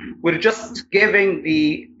another. We're just giving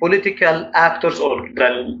the political actors or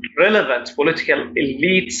the relevant political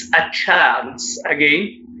elites a chance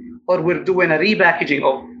again, or we're doing a repackaging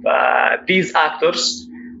of these actors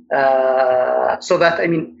so that,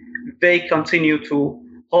 they continue to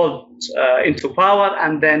hold into power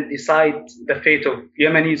and then decide the fate of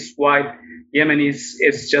Yemenis, while Yemenis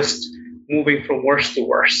is just moving from worse to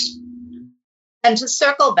worse. And to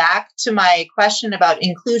circle back to my question about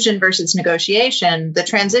inclusion versus negotiation, the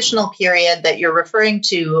transitional period that you're referring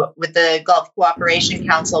to with the Gulf Cooperation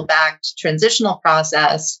Council-backed transitional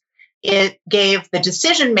process, it gave the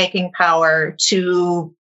decision-making power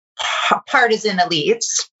to partisan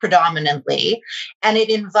elites predominantly, and it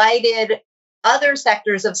invited other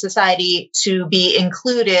sectors of society to be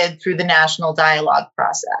included through the national dialogue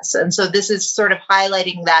process. And so this is sort of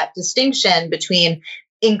highlighting that distinction between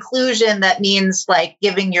inclusion that means like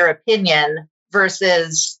giving your opinion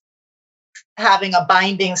versus having a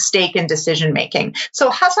binding stake in decision making.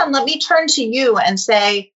 So Hassan, let me turn to you and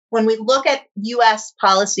say, when we look at U.S.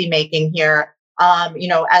 policymaking here,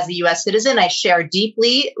 as a U.S. citizen, I share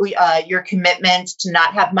deeply your commitment to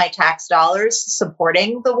not have my tax dollars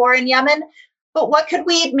supporting the war in Yemen. But what could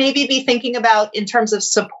we maybe be thinking about in terms of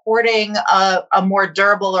supporting a more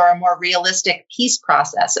durable or a more realistic peace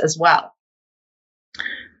process as well?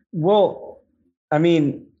 Well, I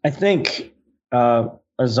think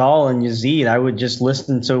Azal and Yazid, I would just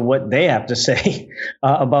listen to what they have to say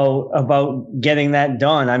about getting that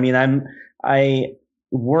done. I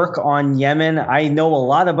work on Yemen. I know a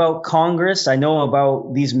lot about Congress. I know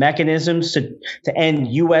about these mechanisms to end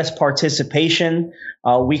U.S. participation.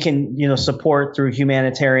 We can, support through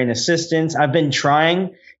humanitarian assistance. I've been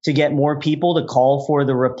trying to get more people to call for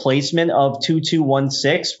the replacement of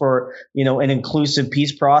 2216 for, an inclusive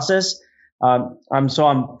peace process. I'm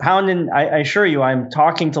pounding, I assure you, I'm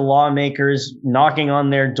talking to lawmakers, knocking on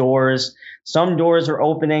their doors. Some doors are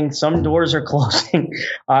opening, some doors are closing.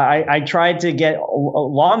 I tried to get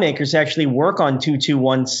lawmakers to actually work on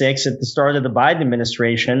 2216 at the start of the Biden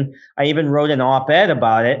administration. I even wrote an op-ed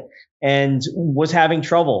about it and was having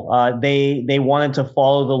trouble. They wanted to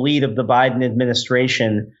follow the lead of the Biden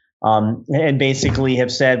administration and basically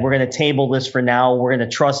have said, we're going to table this for now. We're going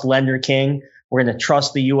to trust Lender King. We're going to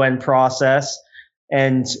trust the UN process.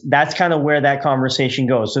 And that's kind of where that conversation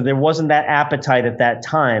goes. So there wasn't that appetite at that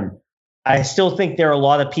time. I still think there are a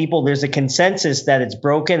lot of people, there's a consensus that it's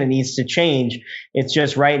broken and needs to change. It's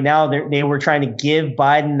just right now they were trying to give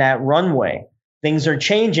Biden that runway. Things are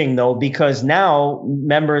changing though, because now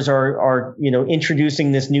members are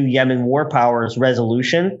introducing this new Yemen War Powers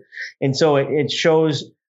resolution. And so it shows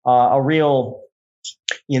a real,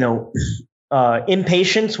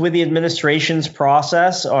 impatience with the administration's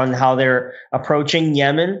process on how they're approaching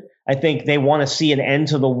Yemen. I think they want to see an end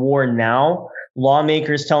to the war now.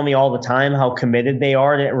 Lawmakers tell me all the time how committed they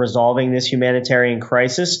are to resolving this humanitarian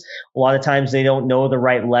crisis. A lot of times they don't know the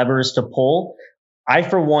right levers to pull. I,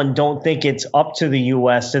 for one, don't think it's up to the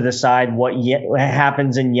U.S. to decide what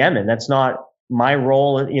happens in Yemen. That's not my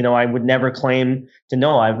role. I would never claim to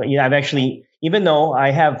know. I've actually, even though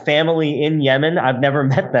I have family in Yemen, I've never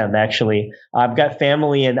met them, actually. I've got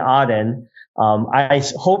family in Aden. I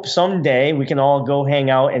hope someday we can all go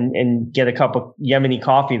hang out and get a cup of Yemeni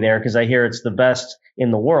coffee there, because I hear it's the best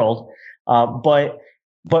in the world.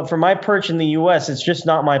 But for my perch in the U.S., it's just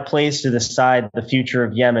not my place to decide the future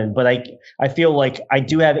of Yemen. But I feel like I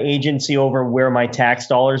do have agency over where my tax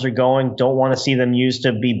dollars are going. Don't want to see them used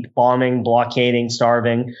to be bombing, blockading,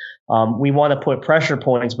 starving. We want to put pressure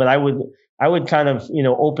points, but I would kind of,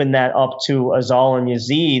 open that up to Azal and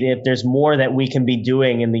Yazid if there's more that we can be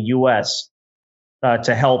doing in the U.S.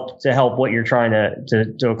 To help what you're trying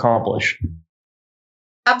to accomplish.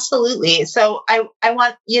 Absolutely. So I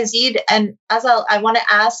want Yazid and Azal, I want to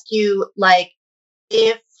ask you,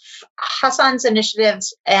 if Hassan's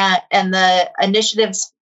initiatives and the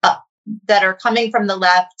initiatives that are coming from the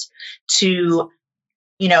left to,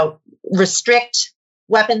 restrict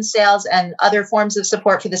weapons sales and other forms of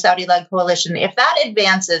support for the Saudi-led coalition, if that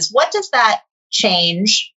advances, what does that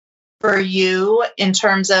change for you in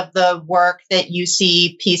terms of the work that you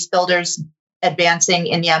see peace builders advancing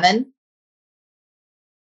in Yemen?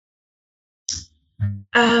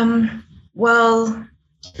 Well,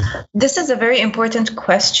 this is a very important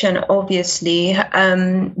question, obviously,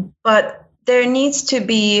 but there needs to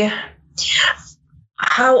be,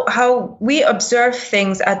 how we observe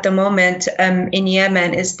things at the moment in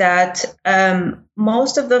Yemen is that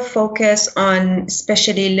most of the focus on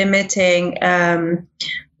especially limiting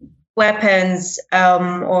weapons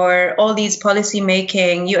or all these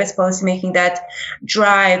U.S. policymaking that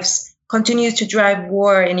continues to drive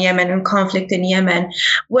war in Yemen and conflict in Yemen.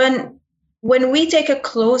 When we take a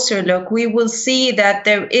closer look, we will see that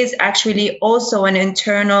there is actually also an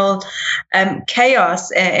internal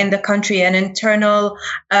chaos in the country, an internal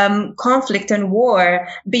conflict and war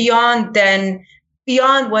beyond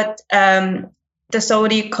what the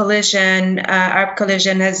Saudi coalition, Arab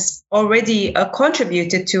coalition, has already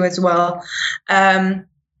contributed to as well.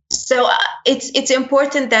 So it's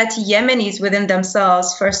important that Yemenis within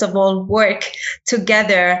themselves, first of all, work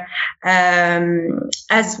together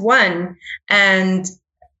as one and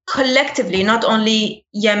collectively, not only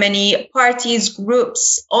Yemeni parties,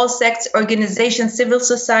 groups, all sects, organizations, civil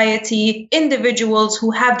society, individuals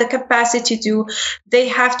who have the capacity they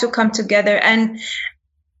have to come together and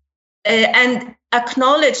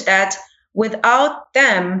acknowledge that without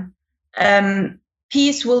them,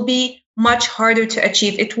 peace will be much harder to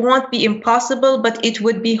achieve. It won't be impossible, but it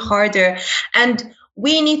would be harder. And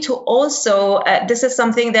we need to also, this is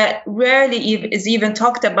something that rarely is even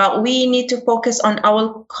talked about, we need to focus on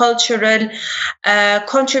our cultural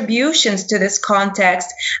contributions to this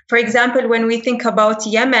context. For example, when we think about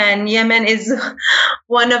Yemen is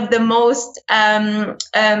one of the most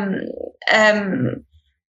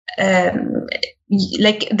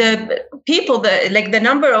the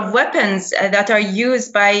number of weapons that are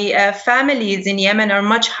used by families in Yemen are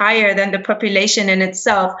much higher than the population in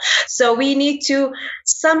itself. So we need to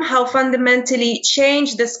somehow fundamentally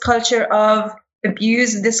change this culture of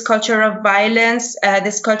abuse, this culture of violence,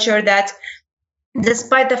 this culture that,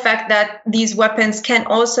 despite the fact that these weapons can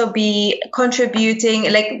also be contribute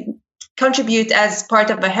as part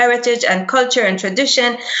of a heritage and culture and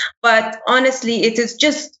tradition, but honestly, it is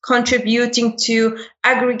just contributing to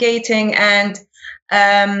aggregating and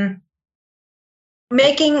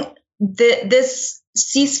making this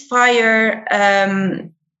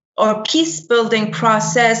ceasefire or peace-building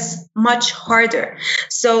process much harder.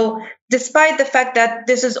 So despite the fact that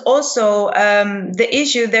this is also the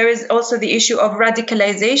issue, there is also the issue of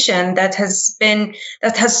radicalization that has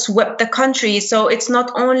swept the country. So it's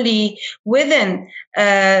not only within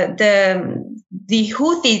the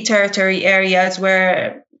Houthi territory areas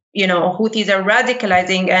where Houthis are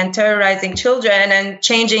radicalizing and terrorizing children and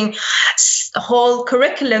changing whole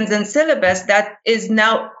curriculums and syllabus that is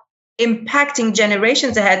now impacting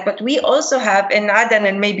generations ahead. But we also have in Aden,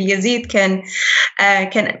 and maybe Yazid can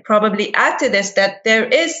probably add to this, that there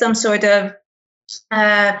is some sort of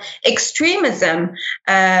extremism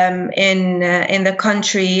in the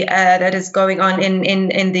country that is going on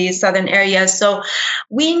in the southern areas. So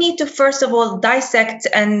we need to first of all dissect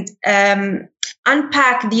and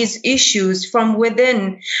unpack these issues from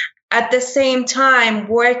within. At the same time,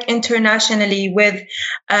 work internationally with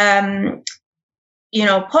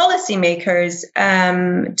policymakers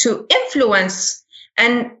to influence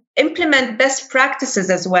and implement best practices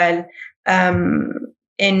as well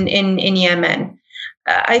in Yemen.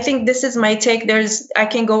 I think this is my take. I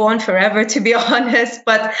can go on forever, to be honest,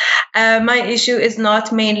 but my issue is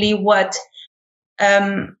not mainly what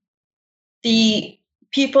the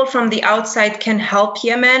people from the outside can help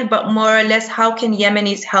Yemen, but more or less how can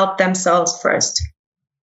Yemenis help themselves first.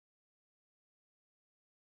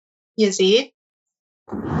 Yazid?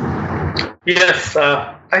 Yes,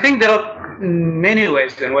 I think there are many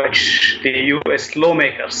ways in which the U.S.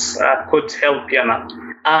 lawmakers could help Yemen.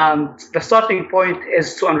 And the starting point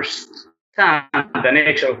is to understand the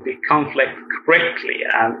nature of the conflict correctly,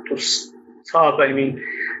 and to start,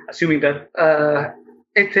 assuming that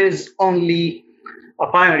it is only a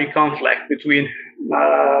binary conflict between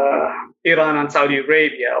Iran and Saudi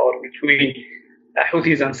Arabia, or between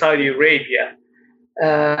Houthis and Saudi Arabia.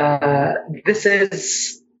 This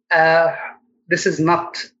is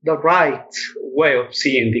not the right way of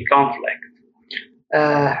seeing the conflict.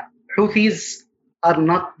 Houthis are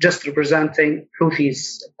not just representing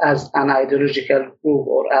Houthis as an ideological group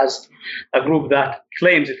or as a group that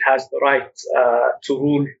claims it has the right to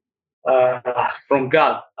rule from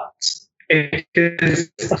God. It is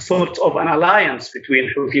a sort of an alliance between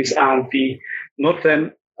Houthis and the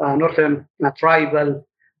northern tribal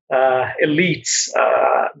elites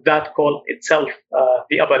that call itself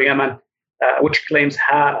the Upper Yemen, which claims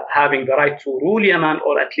having the right to rule Yemen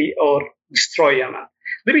or destroy Yemen.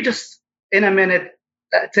 Let me just, in a minute,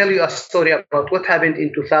 tell you a story about what happened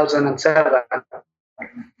in 2007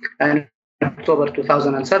 and October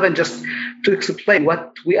 2007, just to explain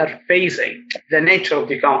what we are facing, the nature of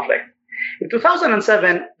the conflict. In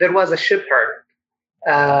 2007, there was a shepherd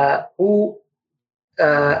who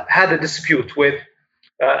had a dispute with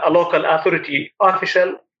a local authority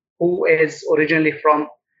official who is originally from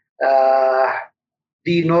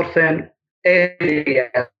the northern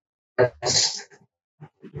areas.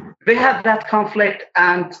 They had that conflict,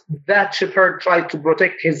 and that shepherd tried to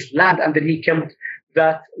protect his land, and then he killed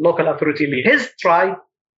that local authority leader. His tribe,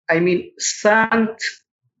 sent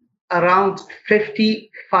around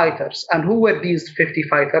 50 fighters. And who were these 50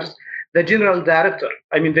 fighters? The general director.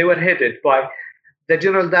 They were headed by the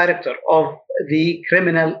general director of the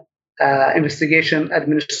Criminal Investigation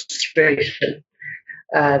Administration,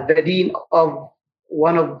 the dean of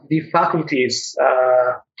one of the faculties,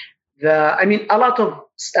 a lot of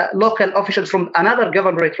local officials from another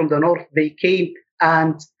governorate from the north. They came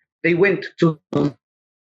and they went to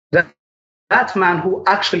that man who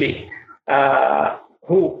actually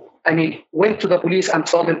went to the police and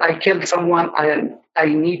told him, I killed someone, I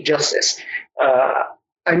need justice.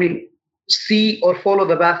 See or follow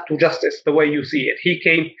the path to justice the way you see it. He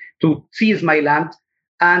came to seize my land,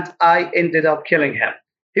 and I ended up killing him.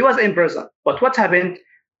 He was in prison. But what happened?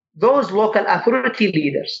 Those local authority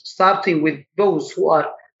leaders, starting with those who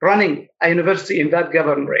are running a university in that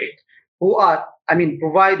governorate, who are,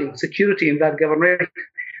 providing security in that governorate,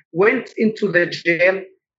 went into the jail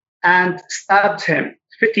and stabbed him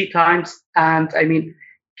 50 times and,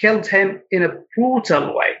 killed him in a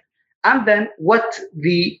brutal way. And then what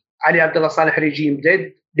the Ali Abdullah Saleh regime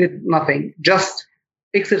did nothing, just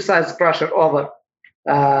exercise pressure over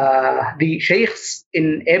the sheikhs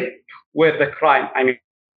in Ib, where the crime,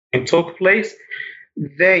 took place.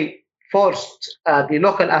 They forced the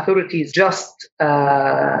local authorities just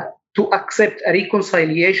to accept a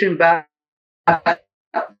reconciliation back,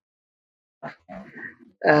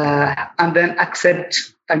 and then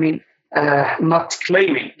accept, not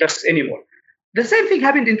claiming just anymore. The same thing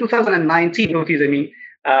happened in 2019. Houthis,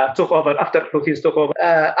 took over. After Houthis took over,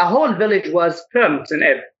 a whole village was burned in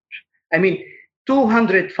Ib.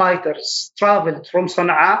 200 fighters traveled from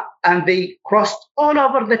Sana'a, and they crossed all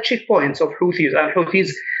over the checkpoints of Houthis. And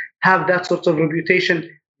Houthis have that sort of reputation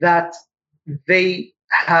that they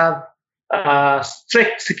have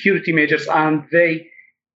strict security measures, and they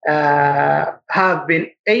have been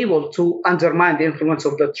able to undermine the influence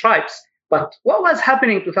of the tribes. But what was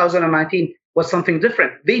happening in 2019 was something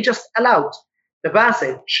different. They just allowed the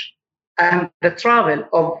passage and the travel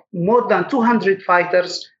of more than 200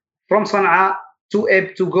 fighters from Sana'a to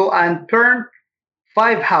Ib to go and burn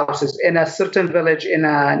 5 houses in a certain village in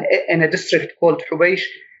a district called Hubaysh.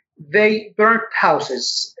 They burnt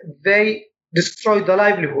houses. They destroyed the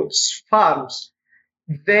livelihoods, farms.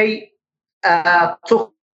 They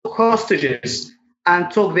took hostages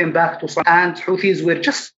and took them back to Sana'a. And Houthis were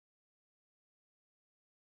just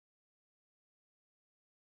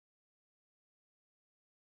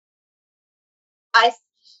I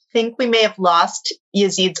think we may have lost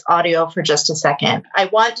Yazid's audio for just a second. I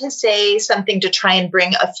want to say something to try and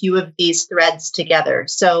bring a few of these threads together.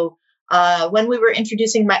 So when we were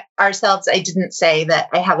introducing ourselves, I didn't say that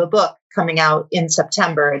I have a book coming out in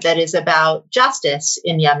September that is about justice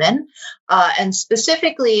in Yemen, and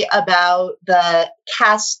specifically about the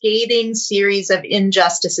cascading series of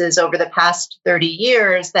injustices over the past 30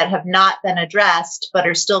 years that have not been addressed, but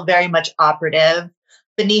are still very much operative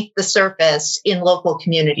beneath the surface in local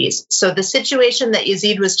communities. So the situation that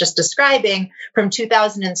Yazid was just describing from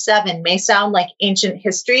 2007 may sound like ancient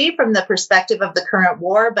history from the perspective of the current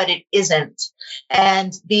war, but it isn't.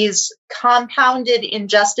 And these compounded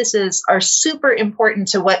injustices are super important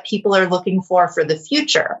to what people are looking for the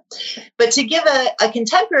future. But to give a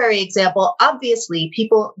contemporary example, obviously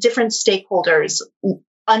different stakeholders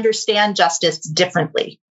understand justice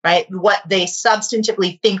differently, right? What they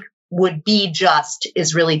substantively think would be just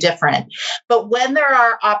is really different. But when there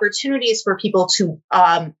are opportunities for people to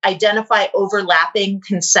identify overlapping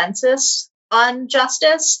consensus on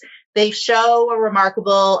justice, they show a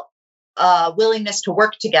remarkable willingness to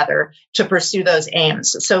work together to pursue those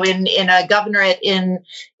aims. So in a governorate in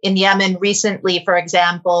Yemen recently, for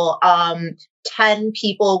example, 10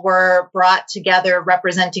 people were brought together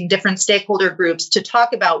representing different stakeholder groups to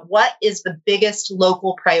talk about what is the biggest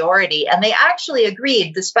local priority. And they actually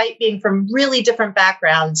agreed, despite being from really different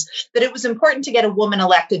backgrounds, that it was important to get a woman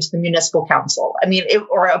elected to the municipal council.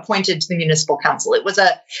 Or appointed to the municipal council. It was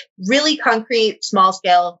a really concrete,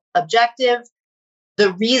 small-scale objective.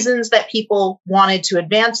 The reasons that people wanted to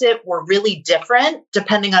advance it were really different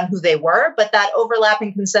depending on who they were, but that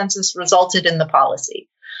overlapping consensus resulted in the policy.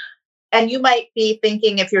 And you might be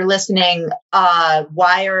thinking, if you're listening,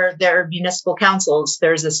 why are there municipal councils?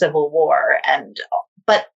 There's a civil war.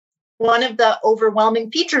 But one of the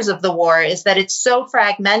overwhelming features of the war is that it's so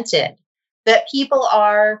fragmented that people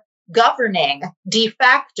are governing de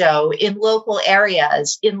facto in local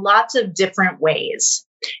areas in lots of different ways.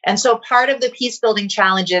 And so part of the peace building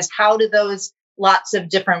challenge is, how do those lots of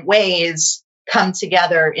different ways come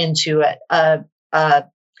together into a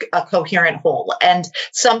coherent whole? And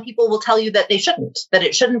some people will tell you that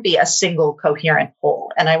it shouldn't be a single coherent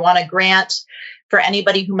whole. And I want to grant for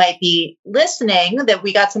anybody who might be listening that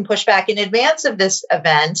we got some pushback in advance of this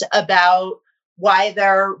event about why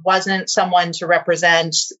there wasn't someone to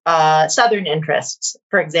represent Southern interests,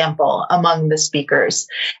 for example, among the speakers.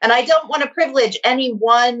 And I don't want to privilege any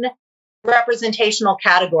one representational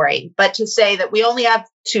category, but to say that we only have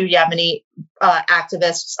 2 Yemeni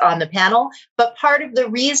activists on the panel. But part of the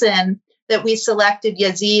reason that we selected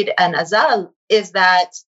Yazid and Azal is that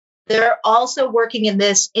they're also working in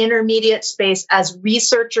this intermediate space as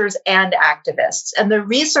researchers and activists. And the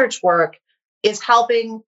research work is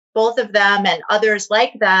helping both of them and others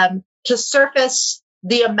like them to surface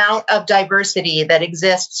the amount of diversity that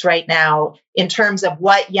exists right now in terms of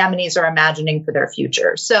what Yemenis are imagining for their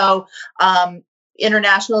future. So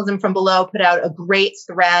Internationalism from Below put out a great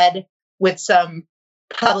thread with some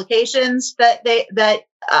publications that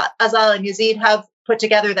Azal and Yazid have put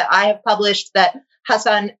together, that I have published, that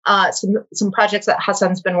Hassan, some projects that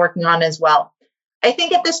Hassan's been working on as well. I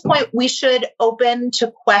think at this point we should open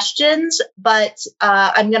to questions, but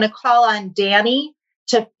I'm going to call on Danny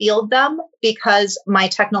to field them because my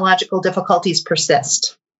technological difficulties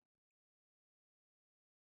persist.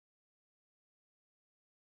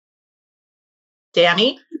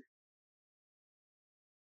 Danny?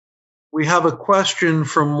 We have a question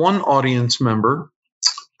from one audience member,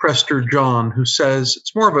 Prester John, who says,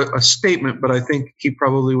 it's more of a statement, but I think he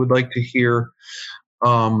probably would like to hear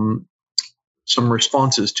some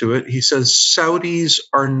responses to it. He says, Saudis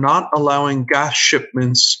are not allowing gas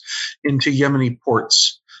shipments into Yemeni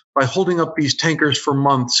ports. By holding up these tankers for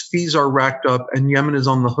months, fees are racked up and Yemen is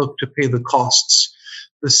on the hook to pay the costs.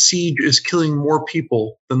 The siege is killing more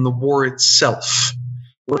people than the war itself.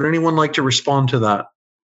 Would anyone like to respond to that?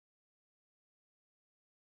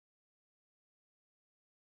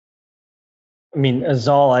 I mean,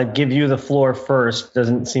 Azal, I'd give you the floor first.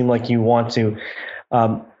 Doesn't seem like you want to.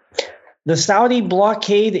 The Saudi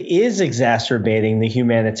blockade is exacerbating the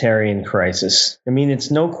humanitarian crisis. I mean,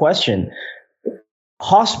 it's no question.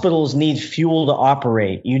 Hospitals need fuel to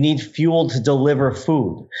operate. You need fuel to deliver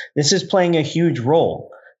food. This is playing a huge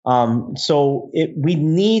role. We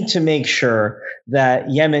need to make sure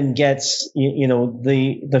that Yemen gets,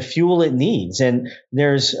 the fuel it needs. And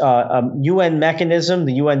there's a UN mechanism,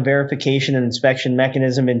 the UN verification and inspection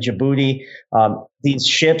mechanism in Djibouti. These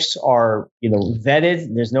ships are, vetted.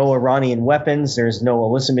 There's no Iranian weapons. There's no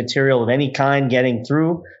illicit material of any kind getting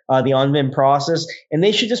through the UNVIM process, and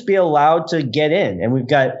they should just be allowed to get in. And we've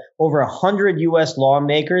got over 100 U.S.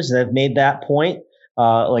 lawmakers that have made that point.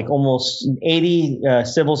 Like almost 80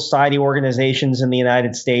 civil society organizations in the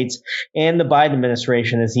United States, and the Biden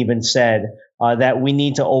administration has even said that we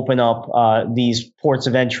need to open up these ports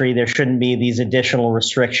of entry. There shouldn't be these additional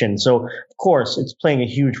restrictions. So, of course, it's playing a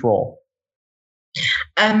huge role.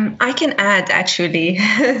 I can add, actually,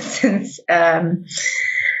 since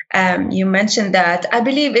you mentioned that. I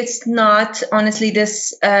believe it's not, honestly,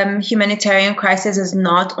 this humanitarian crisis is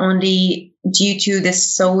not only due to the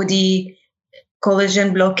Saudi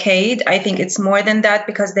coalition blockade. I think it's more than that,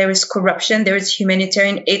 because there is corruption, there is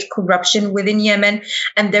humanitarian aid corruption within Yemen,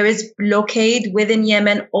 and there is blockade within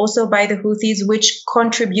Yemen also by the Houthis, which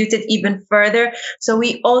contributed even further. So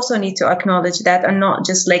we also need to acknowledge that, and not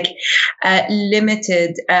just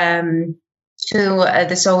limited to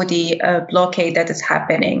the Saudi blockade that is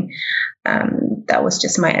happening. That was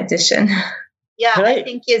just my addition. Yeah, I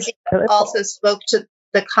think Yazid also spoke to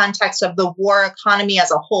the context of the war economy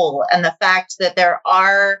as a whole, and the fact that there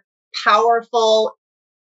are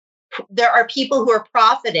people who are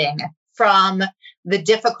profiting from the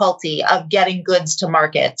difficulty of getting goods to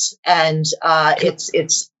markets, and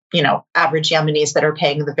it's average Yemenis that are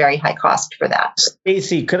paying the very high cost for that.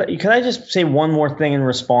 Stacey, could I just say one more thing in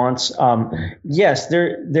response? Yes,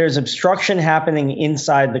 there's obstruction happening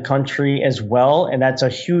inside the country as well, and that's a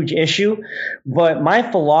huge issue. But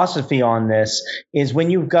my philosophy on this is,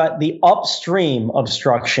 when you've got the upstream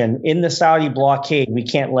obstruction in the Saudi blockade, we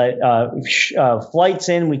can't let flights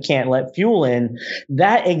in, we can't let fuel in.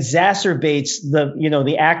 That exacerbates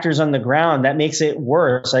the actors on the ground. That makes it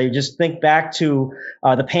worse. I just think back to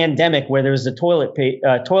the pandemic where there was the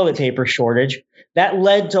toilet paper shortage, that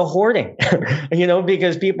led to hoarding,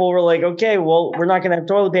 because people were like, okay, well, we're not going to have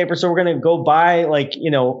toilet paper, so we're going to go buy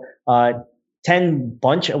 10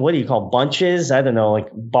 bunches? I don't know, like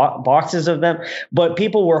boxes of them, but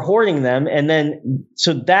people were hoarding them. And then,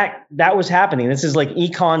 so that was happening. This is like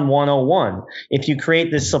Econ 101. If you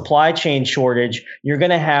create this supply chain shortage, you're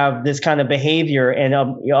going to have this kind of behavior and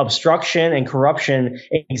obstruction and corruption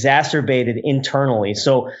exacerbated internally.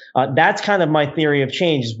 So that's kind of my theory of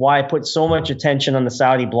change, is why I put so much attention on the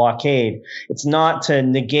Saudi blockade. It's not to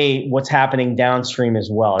negate what's happening downstream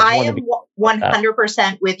as well. I am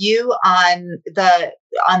 100% with you on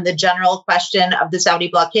the general question of the Saudi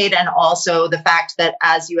blockade, and also the fact that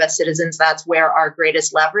as U.S. citizens, that's where our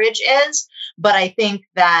greatest leverage is. But I think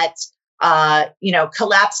that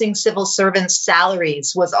collapsing civil servants'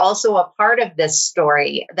 salaries was also a part of this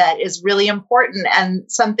story that is really important,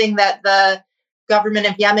 and something that the government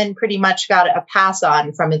of Yemen pretty much got a pass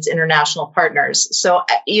on from its international partners. So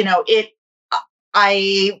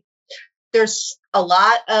there's a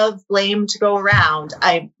lot of blame to go around.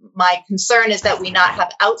 My concern is that we not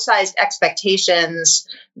have outsized expectations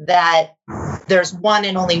that there's one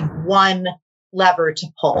and only one lever to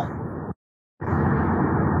pull.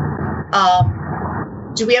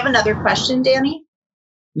 Do we have another question, Danny?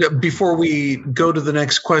 Before we go to the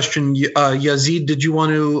next question, Yazid, did you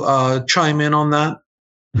want to chime in on that?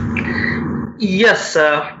 Yes.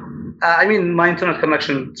 My internet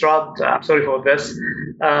connection dropped. I'm sorry for this.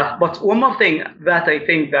 But one more thing that I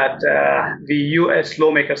think that the U.S.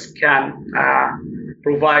 lawmakers can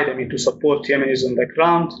provide, to support Yemenis on the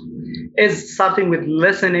ground, is starting with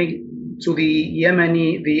listening to the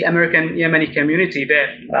American Yemeni community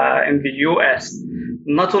there in the U.S.,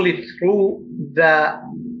 not only through the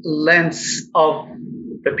lens of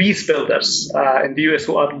the peace builders in the U.S.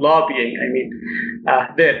 who are lobbying,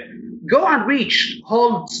 there. Go and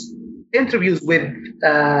hold interviews with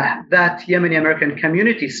that Yemeni American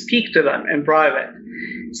community, speak to them in private,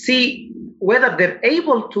 see whether they're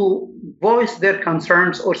able to voice their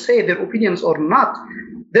concerns or say their opinions or not.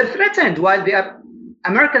 They're threatened while they are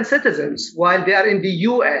American citizens, while they are in the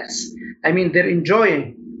U.S. They're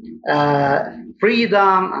enjoying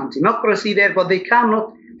freedom and democracy there, but they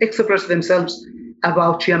cannot express themselves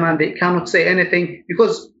about Yemen. They cannot say anything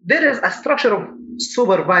because there is a structure of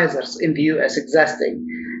supervisors in the U.S. existing.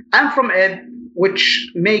 I'm from Ed,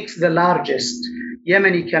 which makes the largest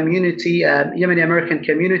Yemeni community, Yemeni American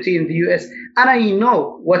community in the U.S., and I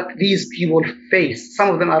know what these people face. Some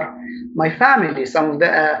of them are my family, some of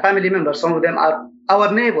the family members, some of them are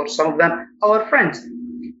our neighbors, some of them our friends.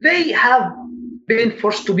 They have been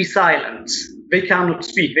forced to be silent. They cannot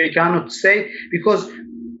speak, they cannot say, because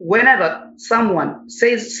whenever someone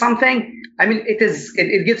says something,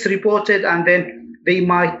 it gets reported, and then they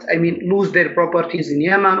might, lose their properties in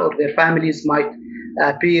Yemen, or their families might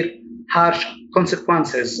bear harsh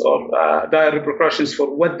consequences or dire repercussions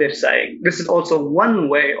for what they're saying. This is also one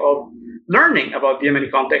way of learning about the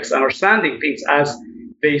Yemeni context, understanding things as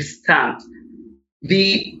they stand.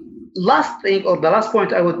 The last thing, or the last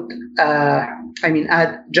point I would,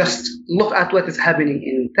 add, just look at what is happening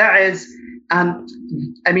in Taiz, and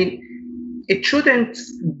it shouldn't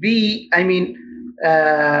be,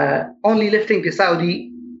 only lifting the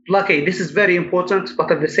Saudi blockade. This is very important,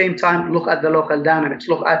 but at the same time, look at the local dynamics.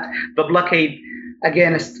 Look at the blockade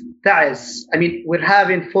against Taiz. We're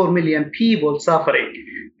having 4 million people suffering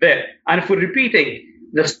there. And if we're repeating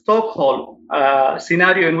the Stockholm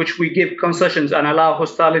scenario in which we give concessions and allow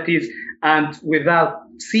hostilities, and without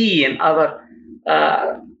seeing other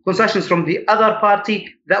concessions from the other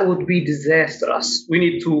party, that would be disastrous. We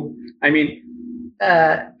need to,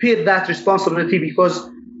 bear that responsibility, because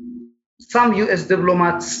some U.S.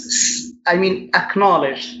 diplomats,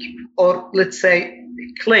 acknowledged, or let's say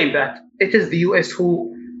claim that it is the U.S.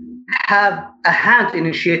 who have a hand in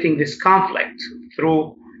initiating this conflict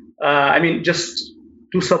through, just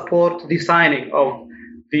to support the signing of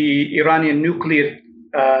the Iranian nuclear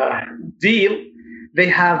deal. They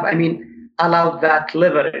have, allowed that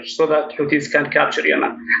leverage so that Houthis can capture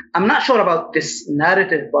Yemen. I'm not sure about this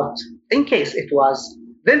narrative, but in case it was,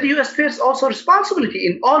 then the U.S. bears also responsibility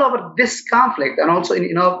in all of this conflict, and also in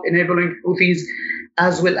enabling Houthis,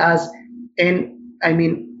 as well as in,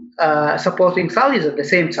 supporting Saudis at the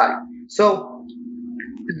same time. So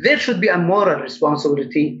there should be a moral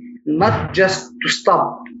responsibility, not just to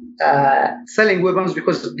stop selling weapons,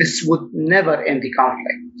 because this would never end the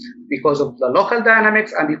conflict, because of the local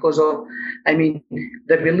dynamics and because of,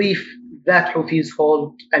 the belief that Houthis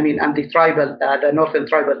hold, and the tribal, the northern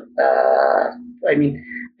tribal,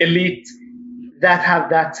 elite that have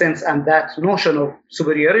that sense and that notion of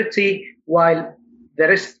superiority, while the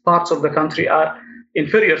rest parts of the country are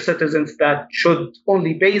inferior citizens that should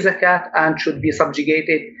only pay zakat and should be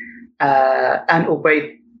subjugated and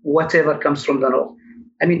obey whatever comes from the north.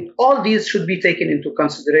 I mean, all these should be taken into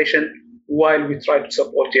consideration while we try to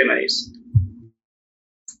support Yemenis.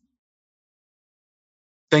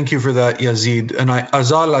 Thank you for that, Yazid. And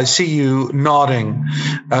Azal, I see you nodding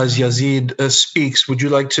as Yazid speaks. Would you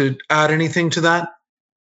like to add anything to that?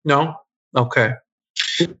 No? Okay.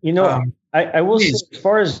 I will say, as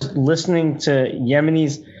far as listening to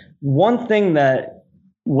Yemenis, one thing that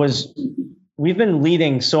we've been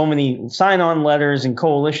leading so many sign-on letters and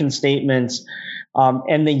coalition statements,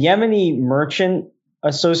 and the Yemeni Merchant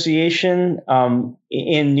Association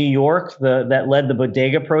in New York that led the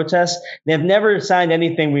bodega protests, they've never signed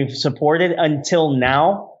anything we've supported until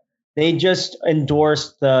now. They just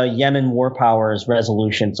endorsed the Yemen War Powers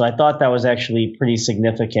resolution. So I thought that was actually pretty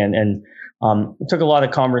significant, and it took a lot of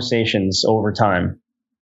conversations over time.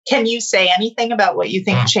 Can you say anything about what you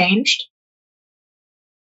think changed?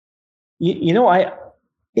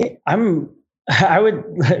 I would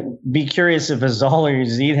be curious if Azal or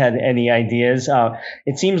Yazid had any ideas.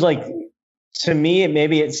 It seems like, to me,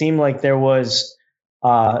 it seemed like there was, a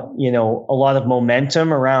lot of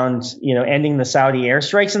momentum around, ending the Saudi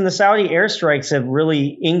airstrikes, and the Saudi airstrikes have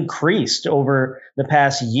really increased over the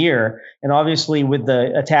past year. And obviously, with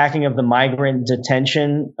the attacking of the migrant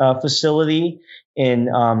detention facility in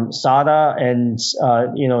Sada, and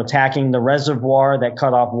attacking the reservoir that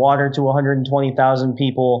cut off water to 120,000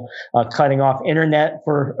 people, cutting off internet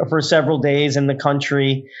for several days in the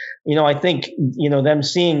country. I think them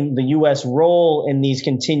seeing the U.S. role in these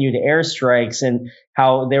continued airstrikes and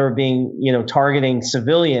how they were being targeting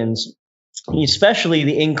civilians, especially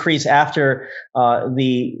the increase after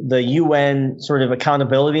the UN sort of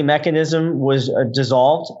accountability mechanism was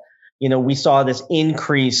dissolved. We saw this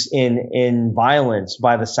increase in violence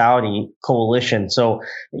by the Saudi coalition. So,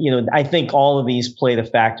 I think all of these played a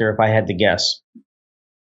factor, if I had to guess.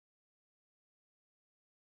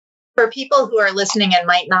 For people who are listening and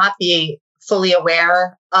might not be fully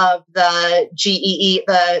aware of the GEE,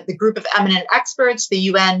 the group of eminent experts, the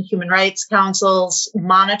UN Human Rights Council's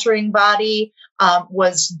monitoring body,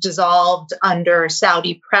 was dissolved under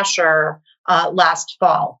Saudi pressure last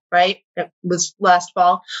fall, right? It was last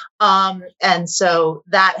fall. And so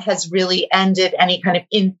that has really ended any kind of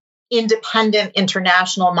independent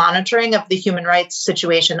international monitoring of the human rights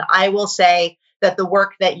situation. I will say that the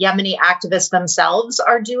work that Yemeni activists themselves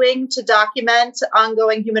are doing to document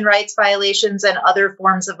ongoing human rights violations and other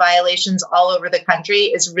forms of violations all over the country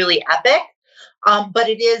is really epic. But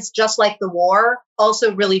it is, just like the war,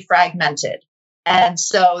 also really fragmented. And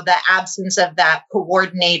so the absence of that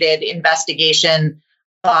coordinated investigation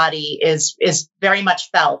body is very much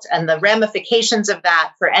felt. And the ramifications of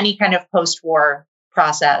that for any kind of post-war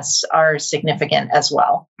process are significant as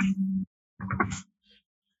well.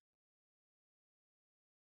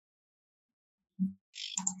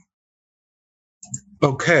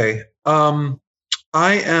 Okay. I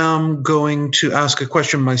am going to ask a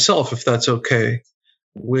question myself, if that's okay,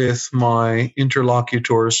 with my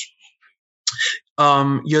interlocutors.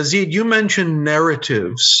 Yazid, you mentioned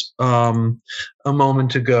narratives a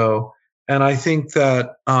moment ago, and I think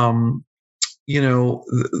that a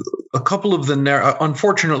couple of the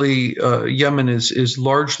unfortunately, Yemen is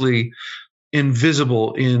largely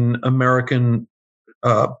invisible in American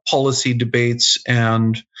policy debates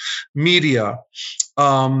and media.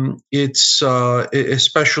 It's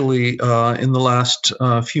especially in the last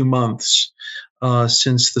few months.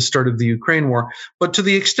 Since the start of the Ukraine war. But to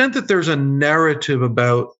the extent that there's a narrative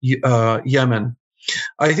about Yemen,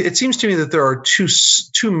 it seems to me that there are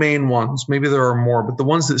two main ones. Maybe there are more, but the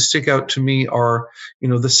ones that stick out to me are,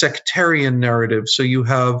 the sectarian narrative. So you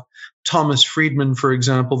have Thomas Friedman, for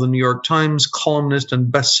example, the New York Times columnist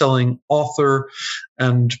and best-selling author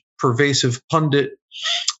and pervasive pundit,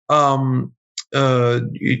 saying,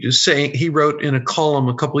 he wrote in a column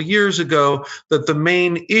a couple of years ago that the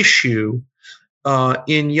main issue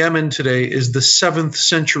in Yemen today is the 7th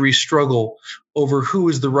century struggle over who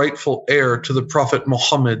is the rightful heir to the Prophet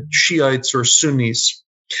Muhammad, Shiites or Sunnis.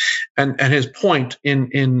 And his point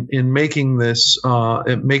in making this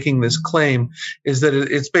claim is that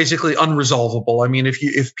it's basically unresolvable. I mean,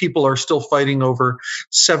 if people are still fighting over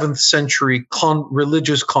 7th century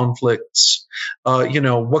religious conflicts,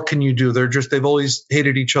 what can you do? They've always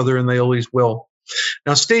hated each other and they always will.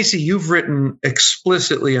 Now, Stacey, you've written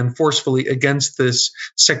explicitly and forcefully against this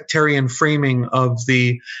sectarian framing of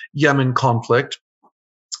the Yemen conflict.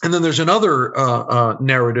 And then there's another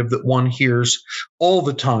narrative that one hears all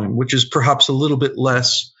the time, which is perhaps a little bit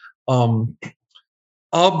less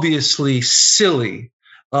obviously silly,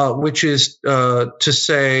 which is to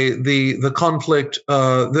say the conflict,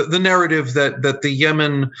 the narrative that the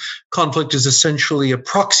Yemen conflict is essentially a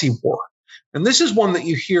proxy war. And this is one that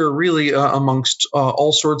you hear really amongst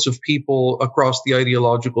all sorts of people across the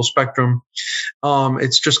ideological spectrum.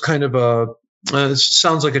 It's just kind of it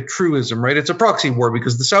sounds like a truism, right? It's a proxy war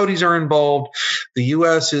because the Saudis are involved. The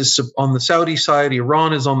U.S. is on the Saudi side.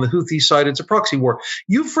 Iran is on the Houthi side. It's a proxy war.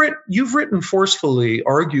 You've written forcefully,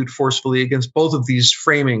 argued forcefully against both of these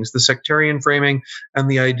framings, the sectarian framing and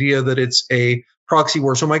the idea that it's a proxy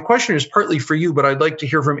war. So my question is partly for you, but I'd like to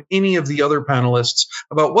hear from any of the other panelists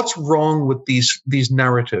about what's wrong with these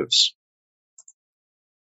narratives.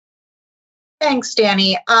 Thanks,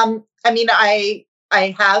 Danny. I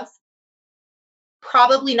have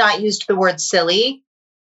probably not used the word silly,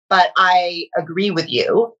 but I agree with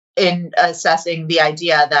you in assessing the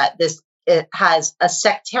idea that it has a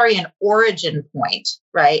sectarian origin point,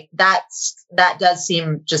 right? That does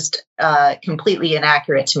seem just completely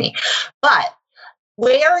inaccurate to me. But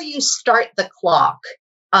where you start the clock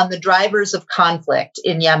on the drivers of conflict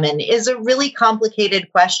in Yemen is a really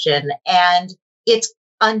complicated question, and it's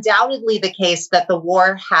undoubtedly the case that the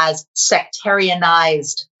war has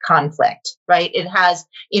sectarianized conflict, right? It has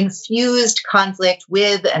infused conflict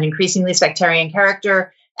with an increasingly sectarian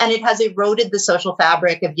character, and it has eroded the social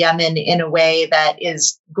fabric of Yemen in a way that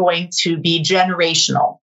is going to be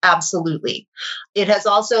generational. Absolutely. It has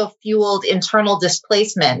also fueled internal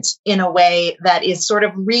displacement in a way that is sort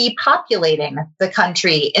of repopulating the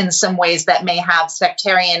country in some ways that may have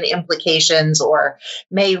sectarian implications or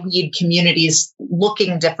may lead communities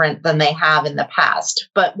looking different than they have in the past.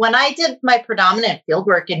 But when I did my predominant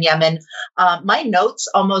fieldwork in Yemen, my notes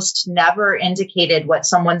almost never indicated what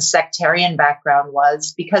someone's sectarian background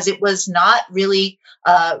was, because it was not really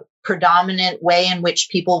predominant way in which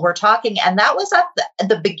people were talking. And that was at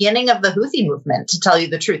the beginning of the Houthi movement, to tell you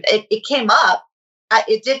the truth. It came up.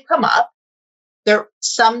 It did come up. There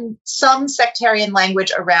some sectarian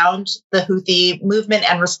language around the Houthi movement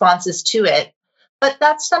and responses to it. But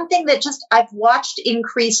that's something that just I've watched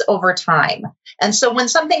increase over time. And so when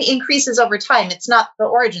something increases over time, it's not the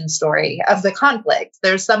origin story of the conflict.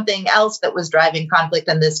 There's something else that was driving conflict,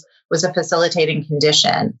 and this was a facilitating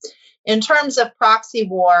condition. In terms of proxy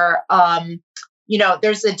war,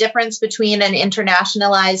 there's a difference between an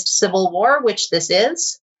internationalized civil war, which this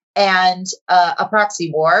is, and a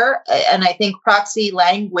proxy war. And I think proxy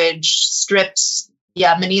language strips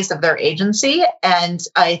Yemenis of their agency, and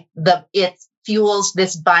it fuels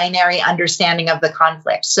this binary understanding of the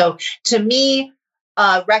conflict. So to me,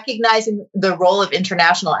 recognizing the role of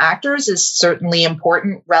international actors is certainly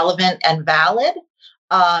important, relevant, and valid,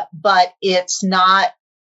 but it's not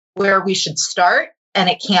where we should start, and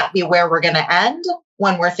it can't be where we're going to end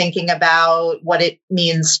when we're thinking about what it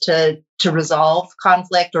means to resolve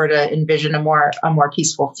conflict or to envision a more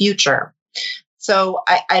peaceful future. So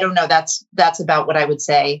I don't know. That's about what I would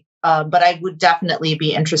say. But I would definitely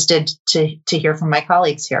be interested to hear from my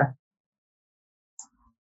colleagues here.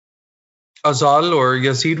 Azal or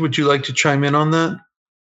Yazid, would you like to chime in on that?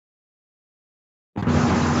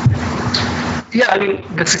 Yeah, I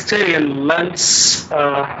mean, the sectarian lens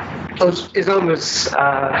is always,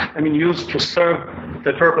 used to serve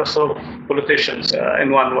the purpose of politicians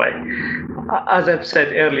in one way. As I've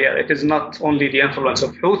said earlier, it is not only the influence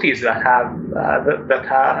of Houthis that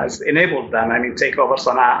has enabled them, take over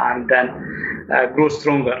Sana'a and then grow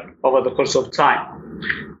stronger over the course of time.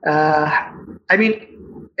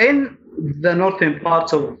 In the northern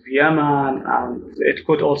parts of Yemen, and it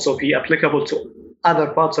could also be applicable to other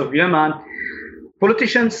parts of Yemen,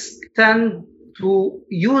 politicians tend to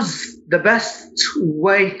use the best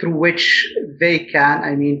way through which they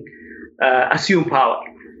can, assume power.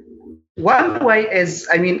 One way is,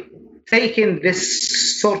 taking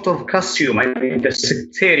this sort of costume, the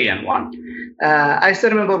sectarian one. I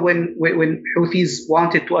still remember when Houthis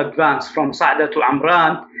wanted to advance from Sa'da to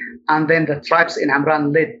Amran, and then the tribes in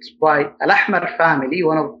Amran led by Al-Ahmar family,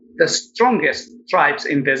 one of the strongest tribes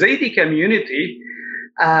in the Zaydi community,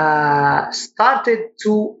 started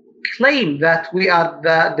to claim that we are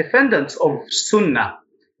the defendants of Sunnah.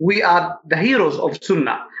 We are the heroes of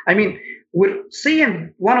Sunnah. We're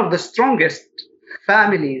seeing one of the strongest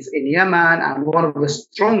families in Yemen and one of the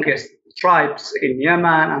strongest tribes in Yemen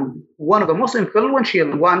and one of the most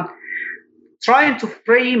influential one trying to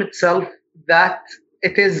frame itself that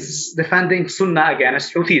it is defending Sunnah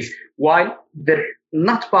against Houthis, while they're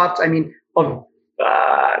not part, of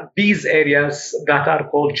these areas that are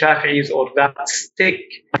called Shafi'is or that stick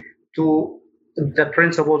to the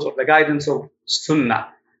principles or the guidance of Sunnah.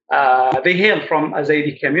 They hail from a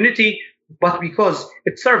Zaydi community, but because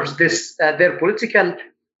it serves their political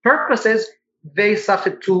purposes, they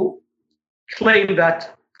started to claim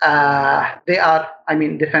that they are,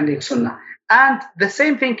 defending Sunnah. And the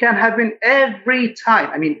same thing can happen every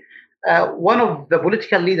time. One of the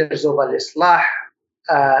political leaders of Al-Islah,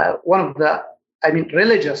 one of the,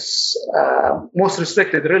 religious, most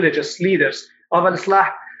respected religious leaders of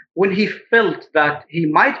Al-Islah, when he felt that he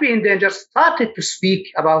might be in danger, started to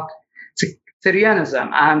speak about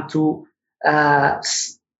Syrianism and to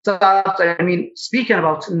start, speaking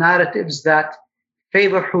about narratives that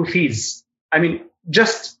favor Houthis.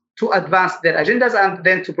 Just to advance their agendas and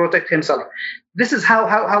then to protect himself. This is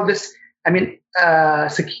how this,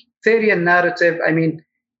 sectarian narrative,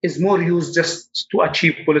 is more used just to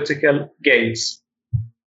achieve political gains.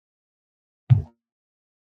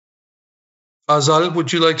 Azal,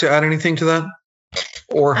 would you like to add anything to that?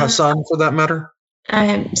 Or Hassan, for that matter?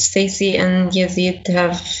 Stacey and Yazid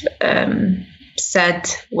have said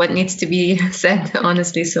what needs to be said,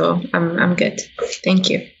 honestly, so I'm good. Thank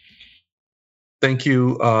you. Thank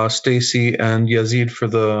you, Stacey and Yazid, for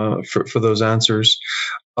those answers.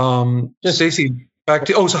 Stacey, back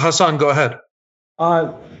to so Hassan, go ahead.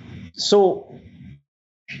 So,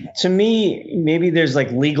 to me, maybe there's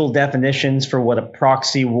like legal definitions for what a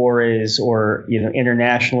proxy war is, or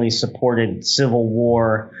internationally supported civil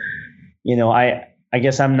war. I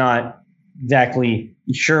guess I'm not exactly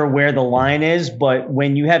sure where the line is, but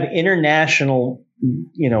when you have international,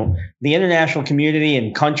 the international community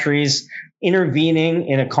and countries intervening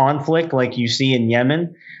in a conflict like you see in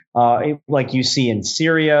Yemen, like you see in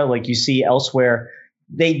Syria, like you see elsewhere,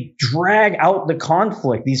 they drag out the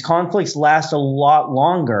conflict. These conflicts last a lot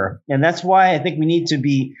longer. And that's why I think we need to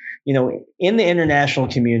be, in the international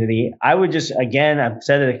community. I would just, again, I've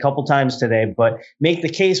said it a couple times today, but make the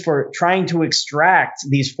case for trying to extract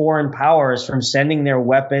these foreign powers from sending their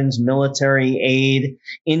weapons, military aid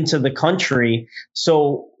into the country.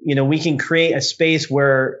 So, we can create a space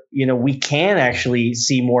where, we can actually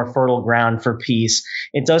see more fertile ground for peace.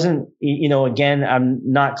 It doesn't, again, I'm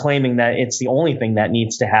not claiming that it's the only thing that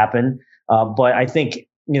needs to happen. But I think,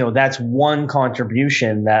 that's one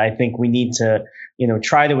contribution that I think we need to,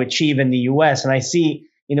 try to achieve in the U.S. And I see,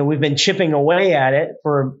 we've been chipping away at it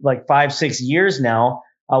for like 5-6 years now.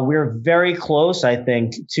 We're very close, I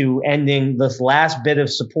think, to ending this last bit of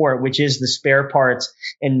support, which is the spare parts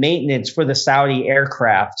and maintenance for the Saudi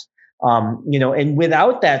aircraft. And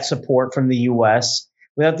without that support from the U.S.,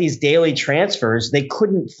 without these daily transfers, they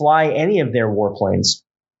couldn't fly any of their warplanes.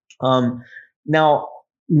 Now,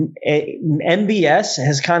 MBS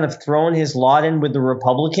has kind of thrown his lot in with the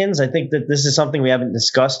Republicans. I think that this is something we haven't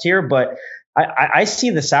discussed here, but I see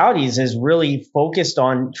the Saudis as really focused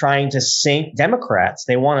on trying to sink Democrats.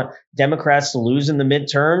 They want Democrats to lose in the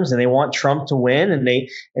midterms, and they want Trump to win, and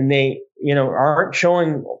they aren't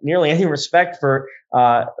showing nearly any respect for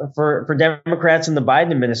Democrats in the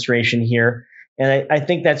Biden administration here. And I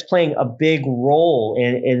think that's playing a big role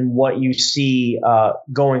in what you see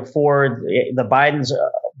going forward. The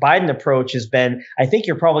Biden approach has been, I think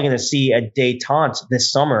you're probably going to see a détente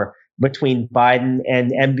this summer between Biden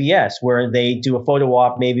and MBS, where they do a photo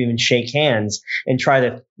op, maybe even shake hands, and try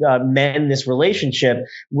to mend this relationship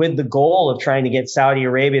with the goal of trying to get Saudi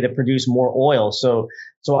Arabia to produce more oil. So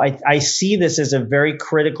I see this as a very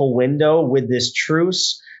critical window with this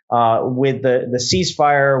truce. With the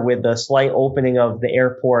ceasefire, with the slight opening of the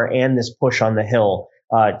airport, and this push on the Hill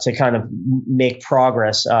to kind of make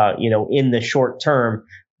progress, in the short term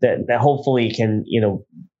that hopefully can,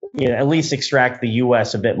 at least extract the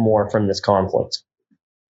U.S. a bit more from this conflict.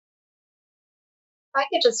 I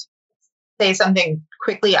could just say something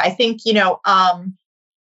quickly. I think, I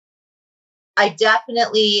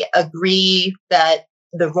definitely agree that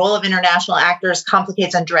the role of international actors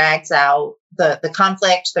complicates and drags out the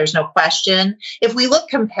conflict. There's no question. If we look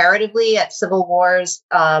comparatively at civil wars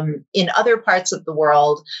in other parts of the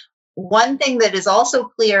world, one thing that is also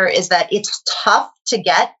clear is that it's tough to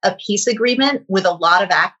get a peace agreement with a lot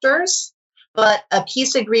of actors, but a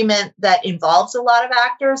peace agreement that involves a lot of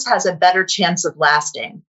actors has a better chance of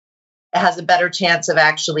lasting. It has a better chance of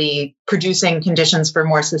actually producing conditions for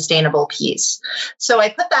more sustainable peace. So I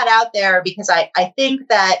put that out there because I think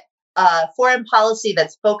that foreign policy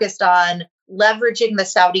that's focused on leveraging the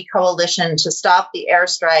Saudi coalition to stop the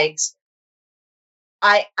airstrikes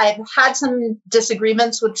I've had some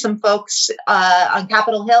disagreements with some folks on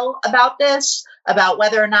Capitol Hill about this, about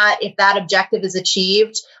whether or not if that objective is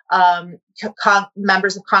achieved,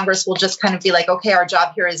 members of Congress will just kind of be like, okay, our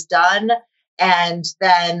job here is done, and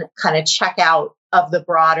then kind of check out of the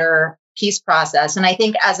broader peace process. And I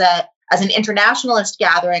think as an internationalist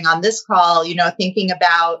gathering on this call, thinking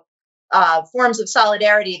about forms of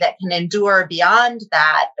solidarity that can endure beyond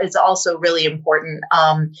that is also really important.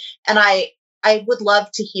 And I would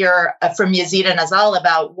love to hear from Yazid and Azal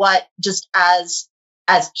about what, just as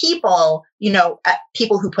people,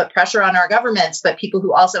 people who put pressure on our governments, but people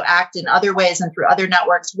who also act in other ways and through other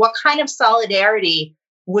networks, what kind of solidarity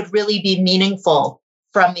would really be meaningful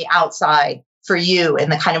from the outside for you in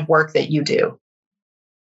the kind of work that you do?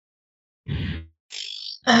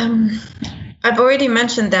 I've already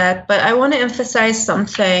mentioned that, but I want to emphasize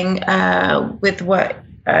something with what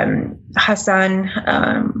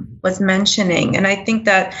Hassan was mentioning. And I think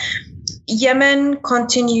that Yemen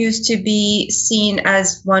continues to be seen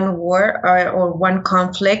as one war or one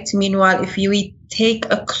conflict. Meanwhile, if we take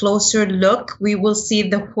a closer look, we will see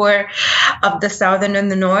the war of the southern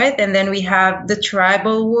and the north, and then we have the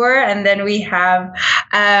tribal war, and then we have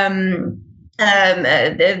the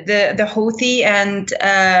Houthi and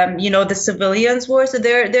the civilians war. So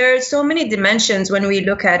there are so many dimensions when we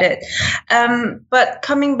look at it. But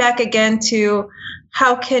coming back again to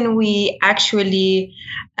how can we actually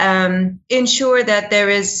ensure that there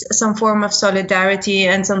is some form of solidarity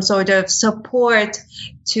and some sort of support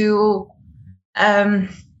to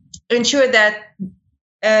ensure that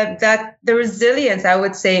that the resilience, I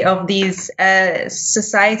would say, of these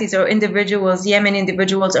societies or individuals, Yemen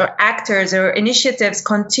individuals or actors or initiatives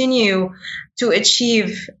continue to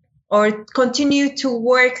achieve or continue to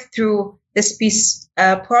work through this peace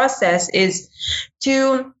process is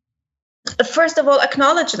to, first of all,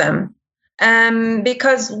 acknowledge them.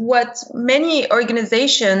 Because what many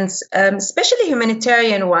organizations, especially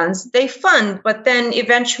humanitarian ones, they fund, but then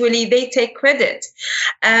eventually they take credit.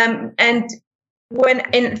 And when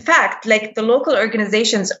in fact, like the local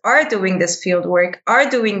organizations are doing this field work, are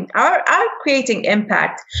creating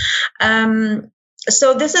impact.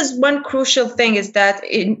 So this is one crucial thing, is that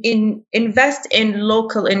invest in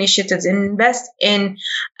local initiatives, invest in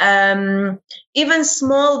even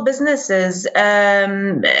small businesses,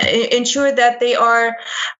 ensure that they are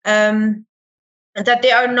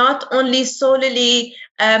not only solely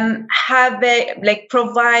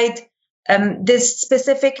provide this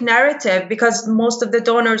specific narrative, because most of the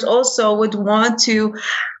donors also would want to,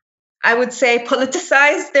 I would say,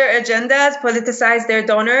 politicize their agendas, politicize their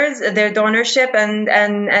donors, their donorship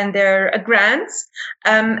and their grants.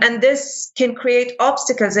 And this can create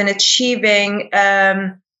obstacles in achieving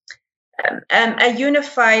a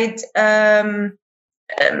unified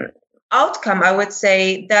outcome, I would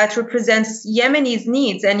say, that represents Yemenis'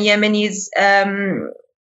 needs and Yemenis'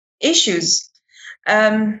 issues.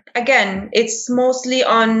 Again, it's mostly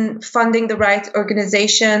on funding the right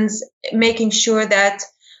organizations, making sure that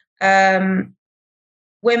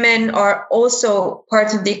women are also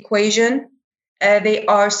part of the equation. They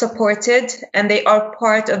are supported and they are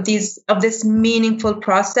part of this meaningful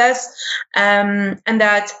process, and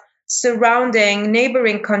that surrounding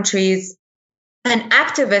neighboring countries and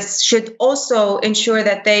activists should also ensure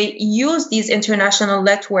that they use these international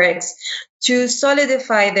networks to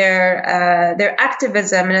solidify their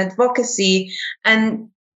activism and advocacy, and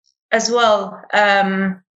as well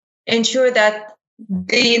ensure that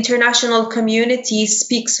the international community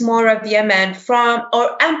speaks more of Yemen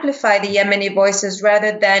or amplify the Yemeni voices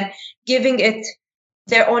rather than giving it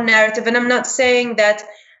their own narrative. And I'm not saying that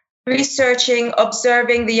researching,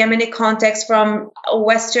 observing the Yemeni context from a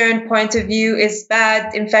Western point of view is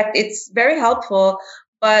bad. In fact, it's very helpful,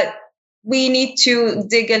 but we need to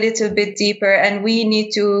dig a little bit deeper, and we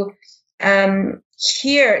need to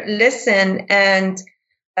hear, listen, and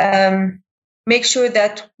make sure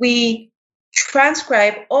that we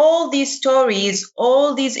transcribe all these stories,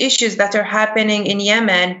 all these issues that are happening in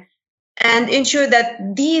Yemen, and ensure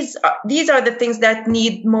that these are the things that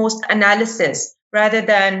need most analysis rather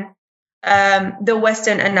than the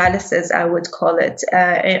Western analysis, I would call it,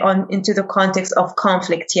 into the context of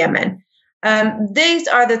conflict Yemen. These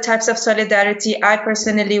are the types of solidarity I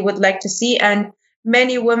personally would like to see, and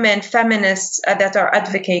many women feminists that are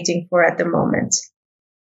advocating for at the moment.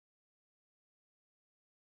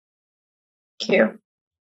 Thank you.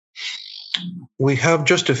 We have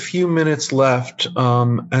just a few minutes left,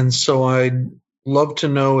 and so I'd love to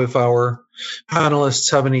know if our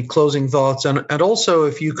panelists have any closing thoughts, and also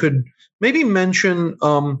if you could maybe mention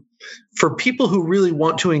for people who really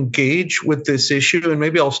want to engage with this issue, and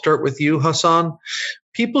maybe I'll start with you, Hassan,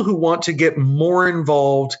 people who want to get more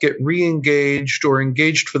involved, get re-engaged or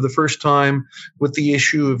engaged for the first time with the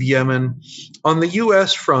issue of Yemen. On the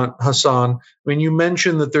U.S. front, Hassan, when you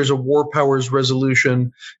mentioned that there's a war powers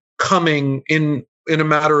resolution coming in a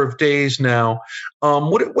matter of days now,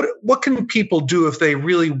 what can people do if they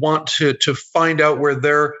really want to find out where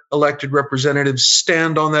their elected representatives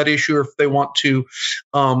stand on that issue, or if they want to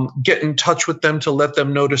get in touch with them to let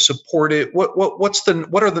them know to support it?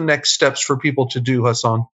 What are the next steps for people to do,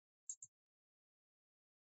 Hassan?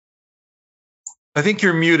 I think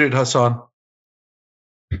you're muted, Hassan.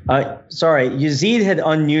 Sorry, Yazid had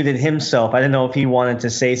unmuted himself. I didn't know if he wanted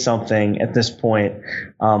to say something at this point.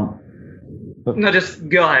 No, just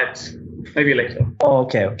go ahead. Maybe later. Oh,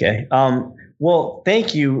 okay. Well,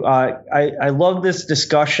 thank you. I love this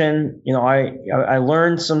discussion. I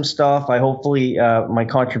learned some stuff. Hopefully my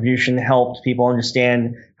contribution helped people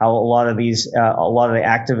understand how a lot of the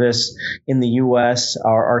activists in the U.S.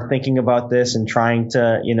 are thinking about this and trying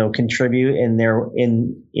to, contribute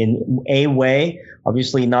in a way.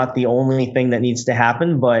 Obviously not the only thing that needs to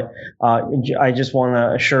happen, but I just want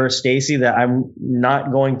to assure Stacey that I'm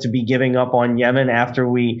not going to be giving up on Yemen after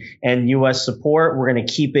we end U.S. support. We're going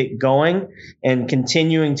to keep it going and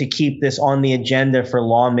continuing to keep this on the agenda for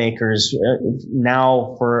lawmakers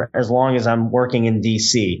now for as long as I'm working in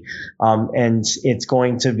D.C. And it's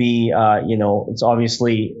going to be, it's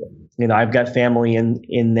obviously, I've got family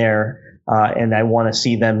in there and I want to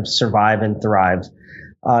see them survive and thrive.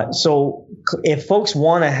 So if folks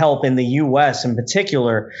want to help in the U.S. in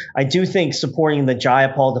particular, I do think supporting the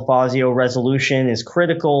Jayapal DeFazio resolution is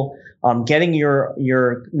critical. Getting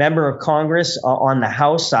your member of Congress on the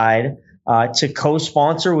House side to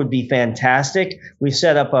co-sponsor would be fantastic. We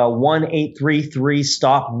set up a 1-833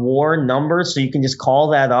 Stop War number, so you can just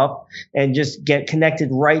call that up and just get connected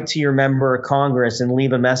right to your member of Congress and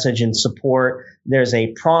leave a message in support. There's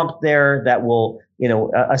a prompt there that will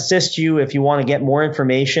assist you. If you want to get more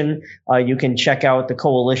information, you can check out the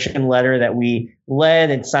coalition letter that we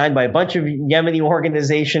led and signed by a bunch of Yemeni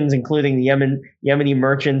organizations, including the Yemeni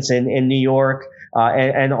merchants in New York,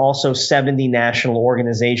 and also 70 national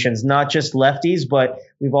organizations, not just lefties, but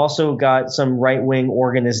we've also got some right-wing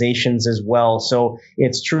organizations as well. So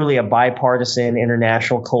it's truly a bipartisan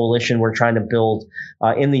international coalition we're trying to build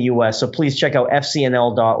in the U.S. So please check out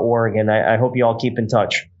fcnl.org, and I hope you all keep in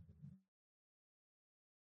touch.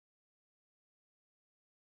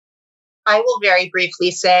 I will very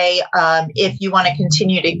briefly say, if you want to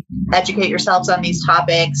continue to educate yourselves on these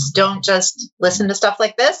topics, don't just listen to stuff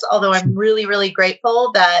like this, although I'm really, really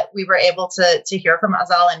grateful that we were able to hear from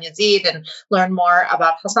Azal and Yazid and learn more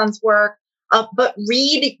about Hassan's work. But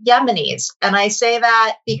read Yemenis. And I say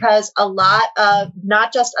that because a lot of,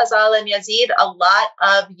 not just Azal and Yazid, a lot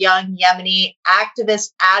of young Yemeni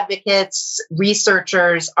activists, advocates,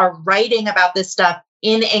 researchers are writing about this stuff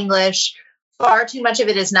in English. Far too much of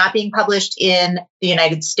it is not being published in the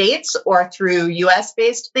United States or through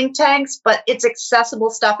US-based think tanks, but it's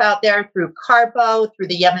accessible stuff out there through CARPO, through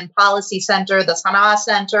the Yemen Policy Center, the Sana'a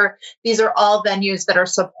Center. These are all venues that are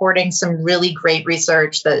supporting some really great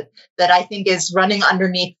research that I think is running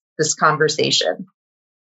underneath this conversation.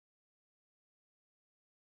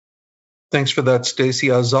 Thanks for that, Stacey.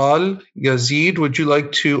 Azal, Yazid, would you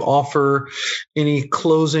like to offer any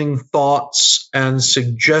closing thoughts and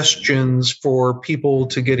suggestions for people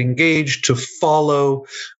to get engaged, to follow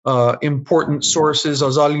important sources?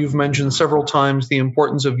 Azal, you've mentioned several times the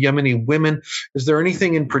importance of Yemeni women. Is there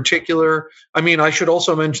anything in particular? I mean, I should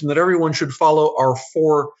also mention that everyone should follow our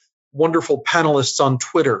 4 wonderful panelists on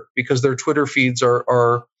Twitter, because their Twitter feeds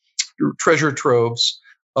are treasure troves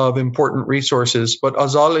of important resources. But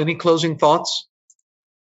Azal, any closing thoughts?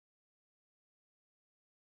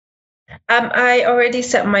 I already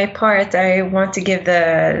said my part. I want to give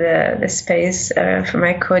the space for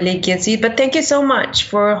my colleague Yazid. But thank you so much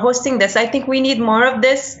for hosting this. I think we need more of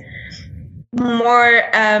this, more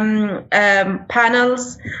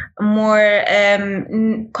panels, more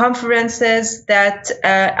conferences that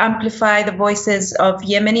amplify the voices of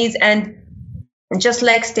Yemenis. And just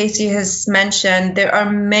like Stacey has mentioned, there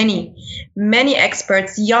are many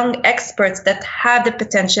experts, young experts that have the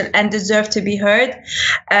potential and deserve to be heard.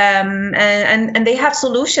 And they have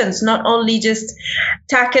solutions, not only just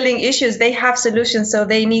tackling issues, they have solutions. So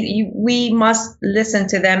we must listen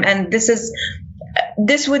to them. And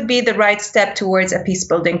this would be the right step towards a peace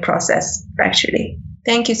building process, actually.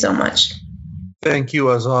 Thank you so much. Thank you,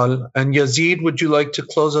 Azal. And Yazid, would you like to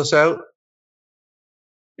close us out?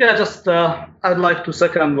 I'd like to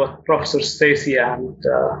second what Professor Stacy and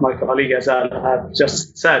my colleague Azal have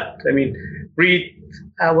just said. I mean, read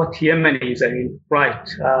what Yemenis, write,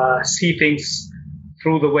 see things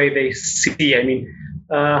through the way they see.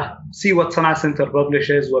 See what Sana'a Center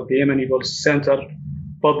publishes, what the Yemeni Policy Center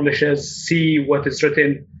publishes, see what is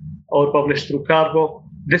written or published through Carbo.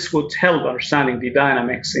 This would help understanding the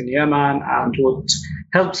dynamics in Yemen and would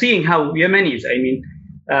help seeing how Yemenis,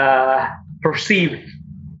 perceive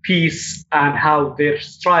peace and how they're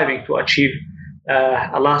striving to achieve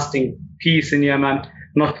a lasting peace in Yemen,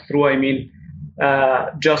 not through,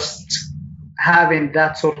 just having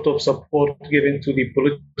that sort of support given to the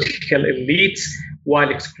political elites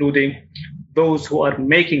while excluding those who are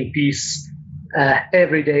making peace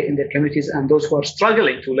every day in their communities and those who are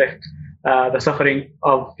struggling to lift the suffering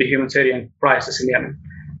of the humanitarian crisis in Yemen.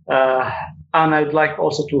 And I'd like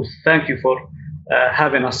also to thank you for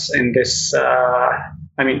having us in this,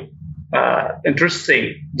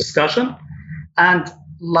 interesting discussion. And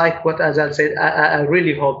like what Azal said, I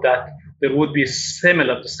really hope that there would be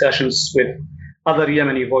similar discussions with other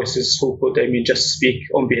Yemeni voices who could, just speak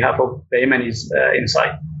on behalf of the Yemenis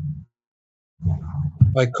inside.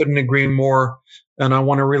 I couldn't agree more. And I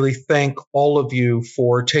want to really thank all of you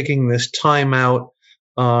for taking this time out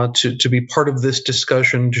to be part of this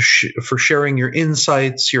discussion, for sharing your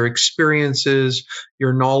insights, your experiences,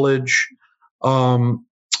 your knowledge.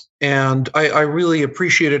 And I really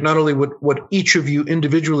appreciated not only what each of you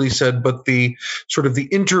individually said, but the sort of the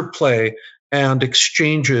interplay and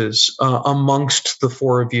exchanges amongst the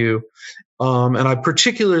four of you. And I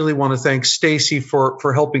particularly want to thank Stacy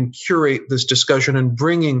for helping curate this discussion and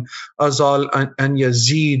bringing Azal and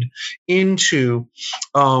Yazid into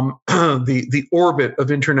the orbit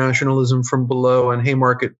of internationalism from below and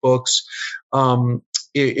Haymarket Books.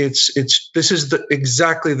 This is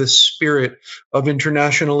exactly the spirit of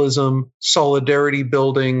internationalism, solidarity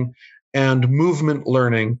building, and movement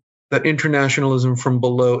learning that internationalism from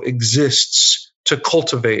below exists to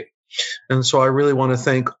cultivate. And so I really want to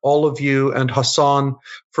thank all of you and Hassan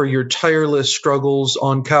for your tireless struggles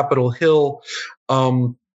on Capitol Hill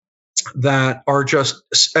that are just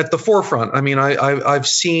at the forefront. I've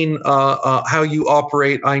seen how you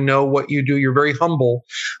operate. I know what you do. You're very humble,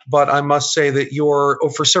 but I must say that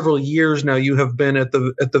for several years now, you have been at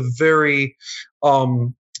the very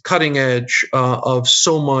cutting edge of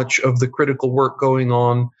so much of the critical work going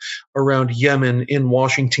on around Yemen in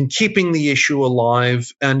Washington, keeping the issue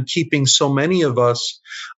alive and keeping so many of us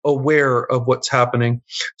aware of what's happening.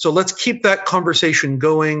 So let's keep that conversation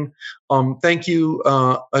going. Thank you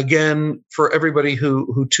again for everybody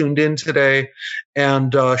who tuned in today,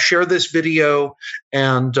 and share this video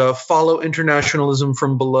and follow Internationalism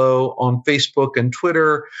from Below on Facebook and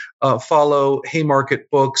Twitter. Follow Haymarket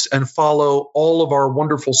Books and follow all of our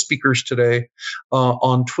wonderful speakers today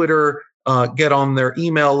on Twitter. Get on their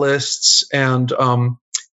email lists and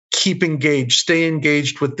keep engaged. Stay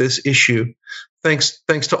engaged with this issue. Thanks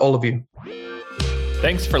to all of you.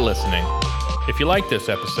 Thanks for listening. If you like this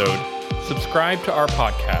episode, subscribe to our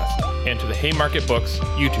podcast and to the Haymarket Books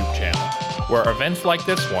YouTube channel, where events like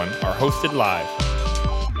this one are hosted live.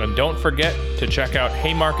 And don't forget to check out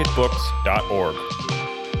haymarketbooks.org.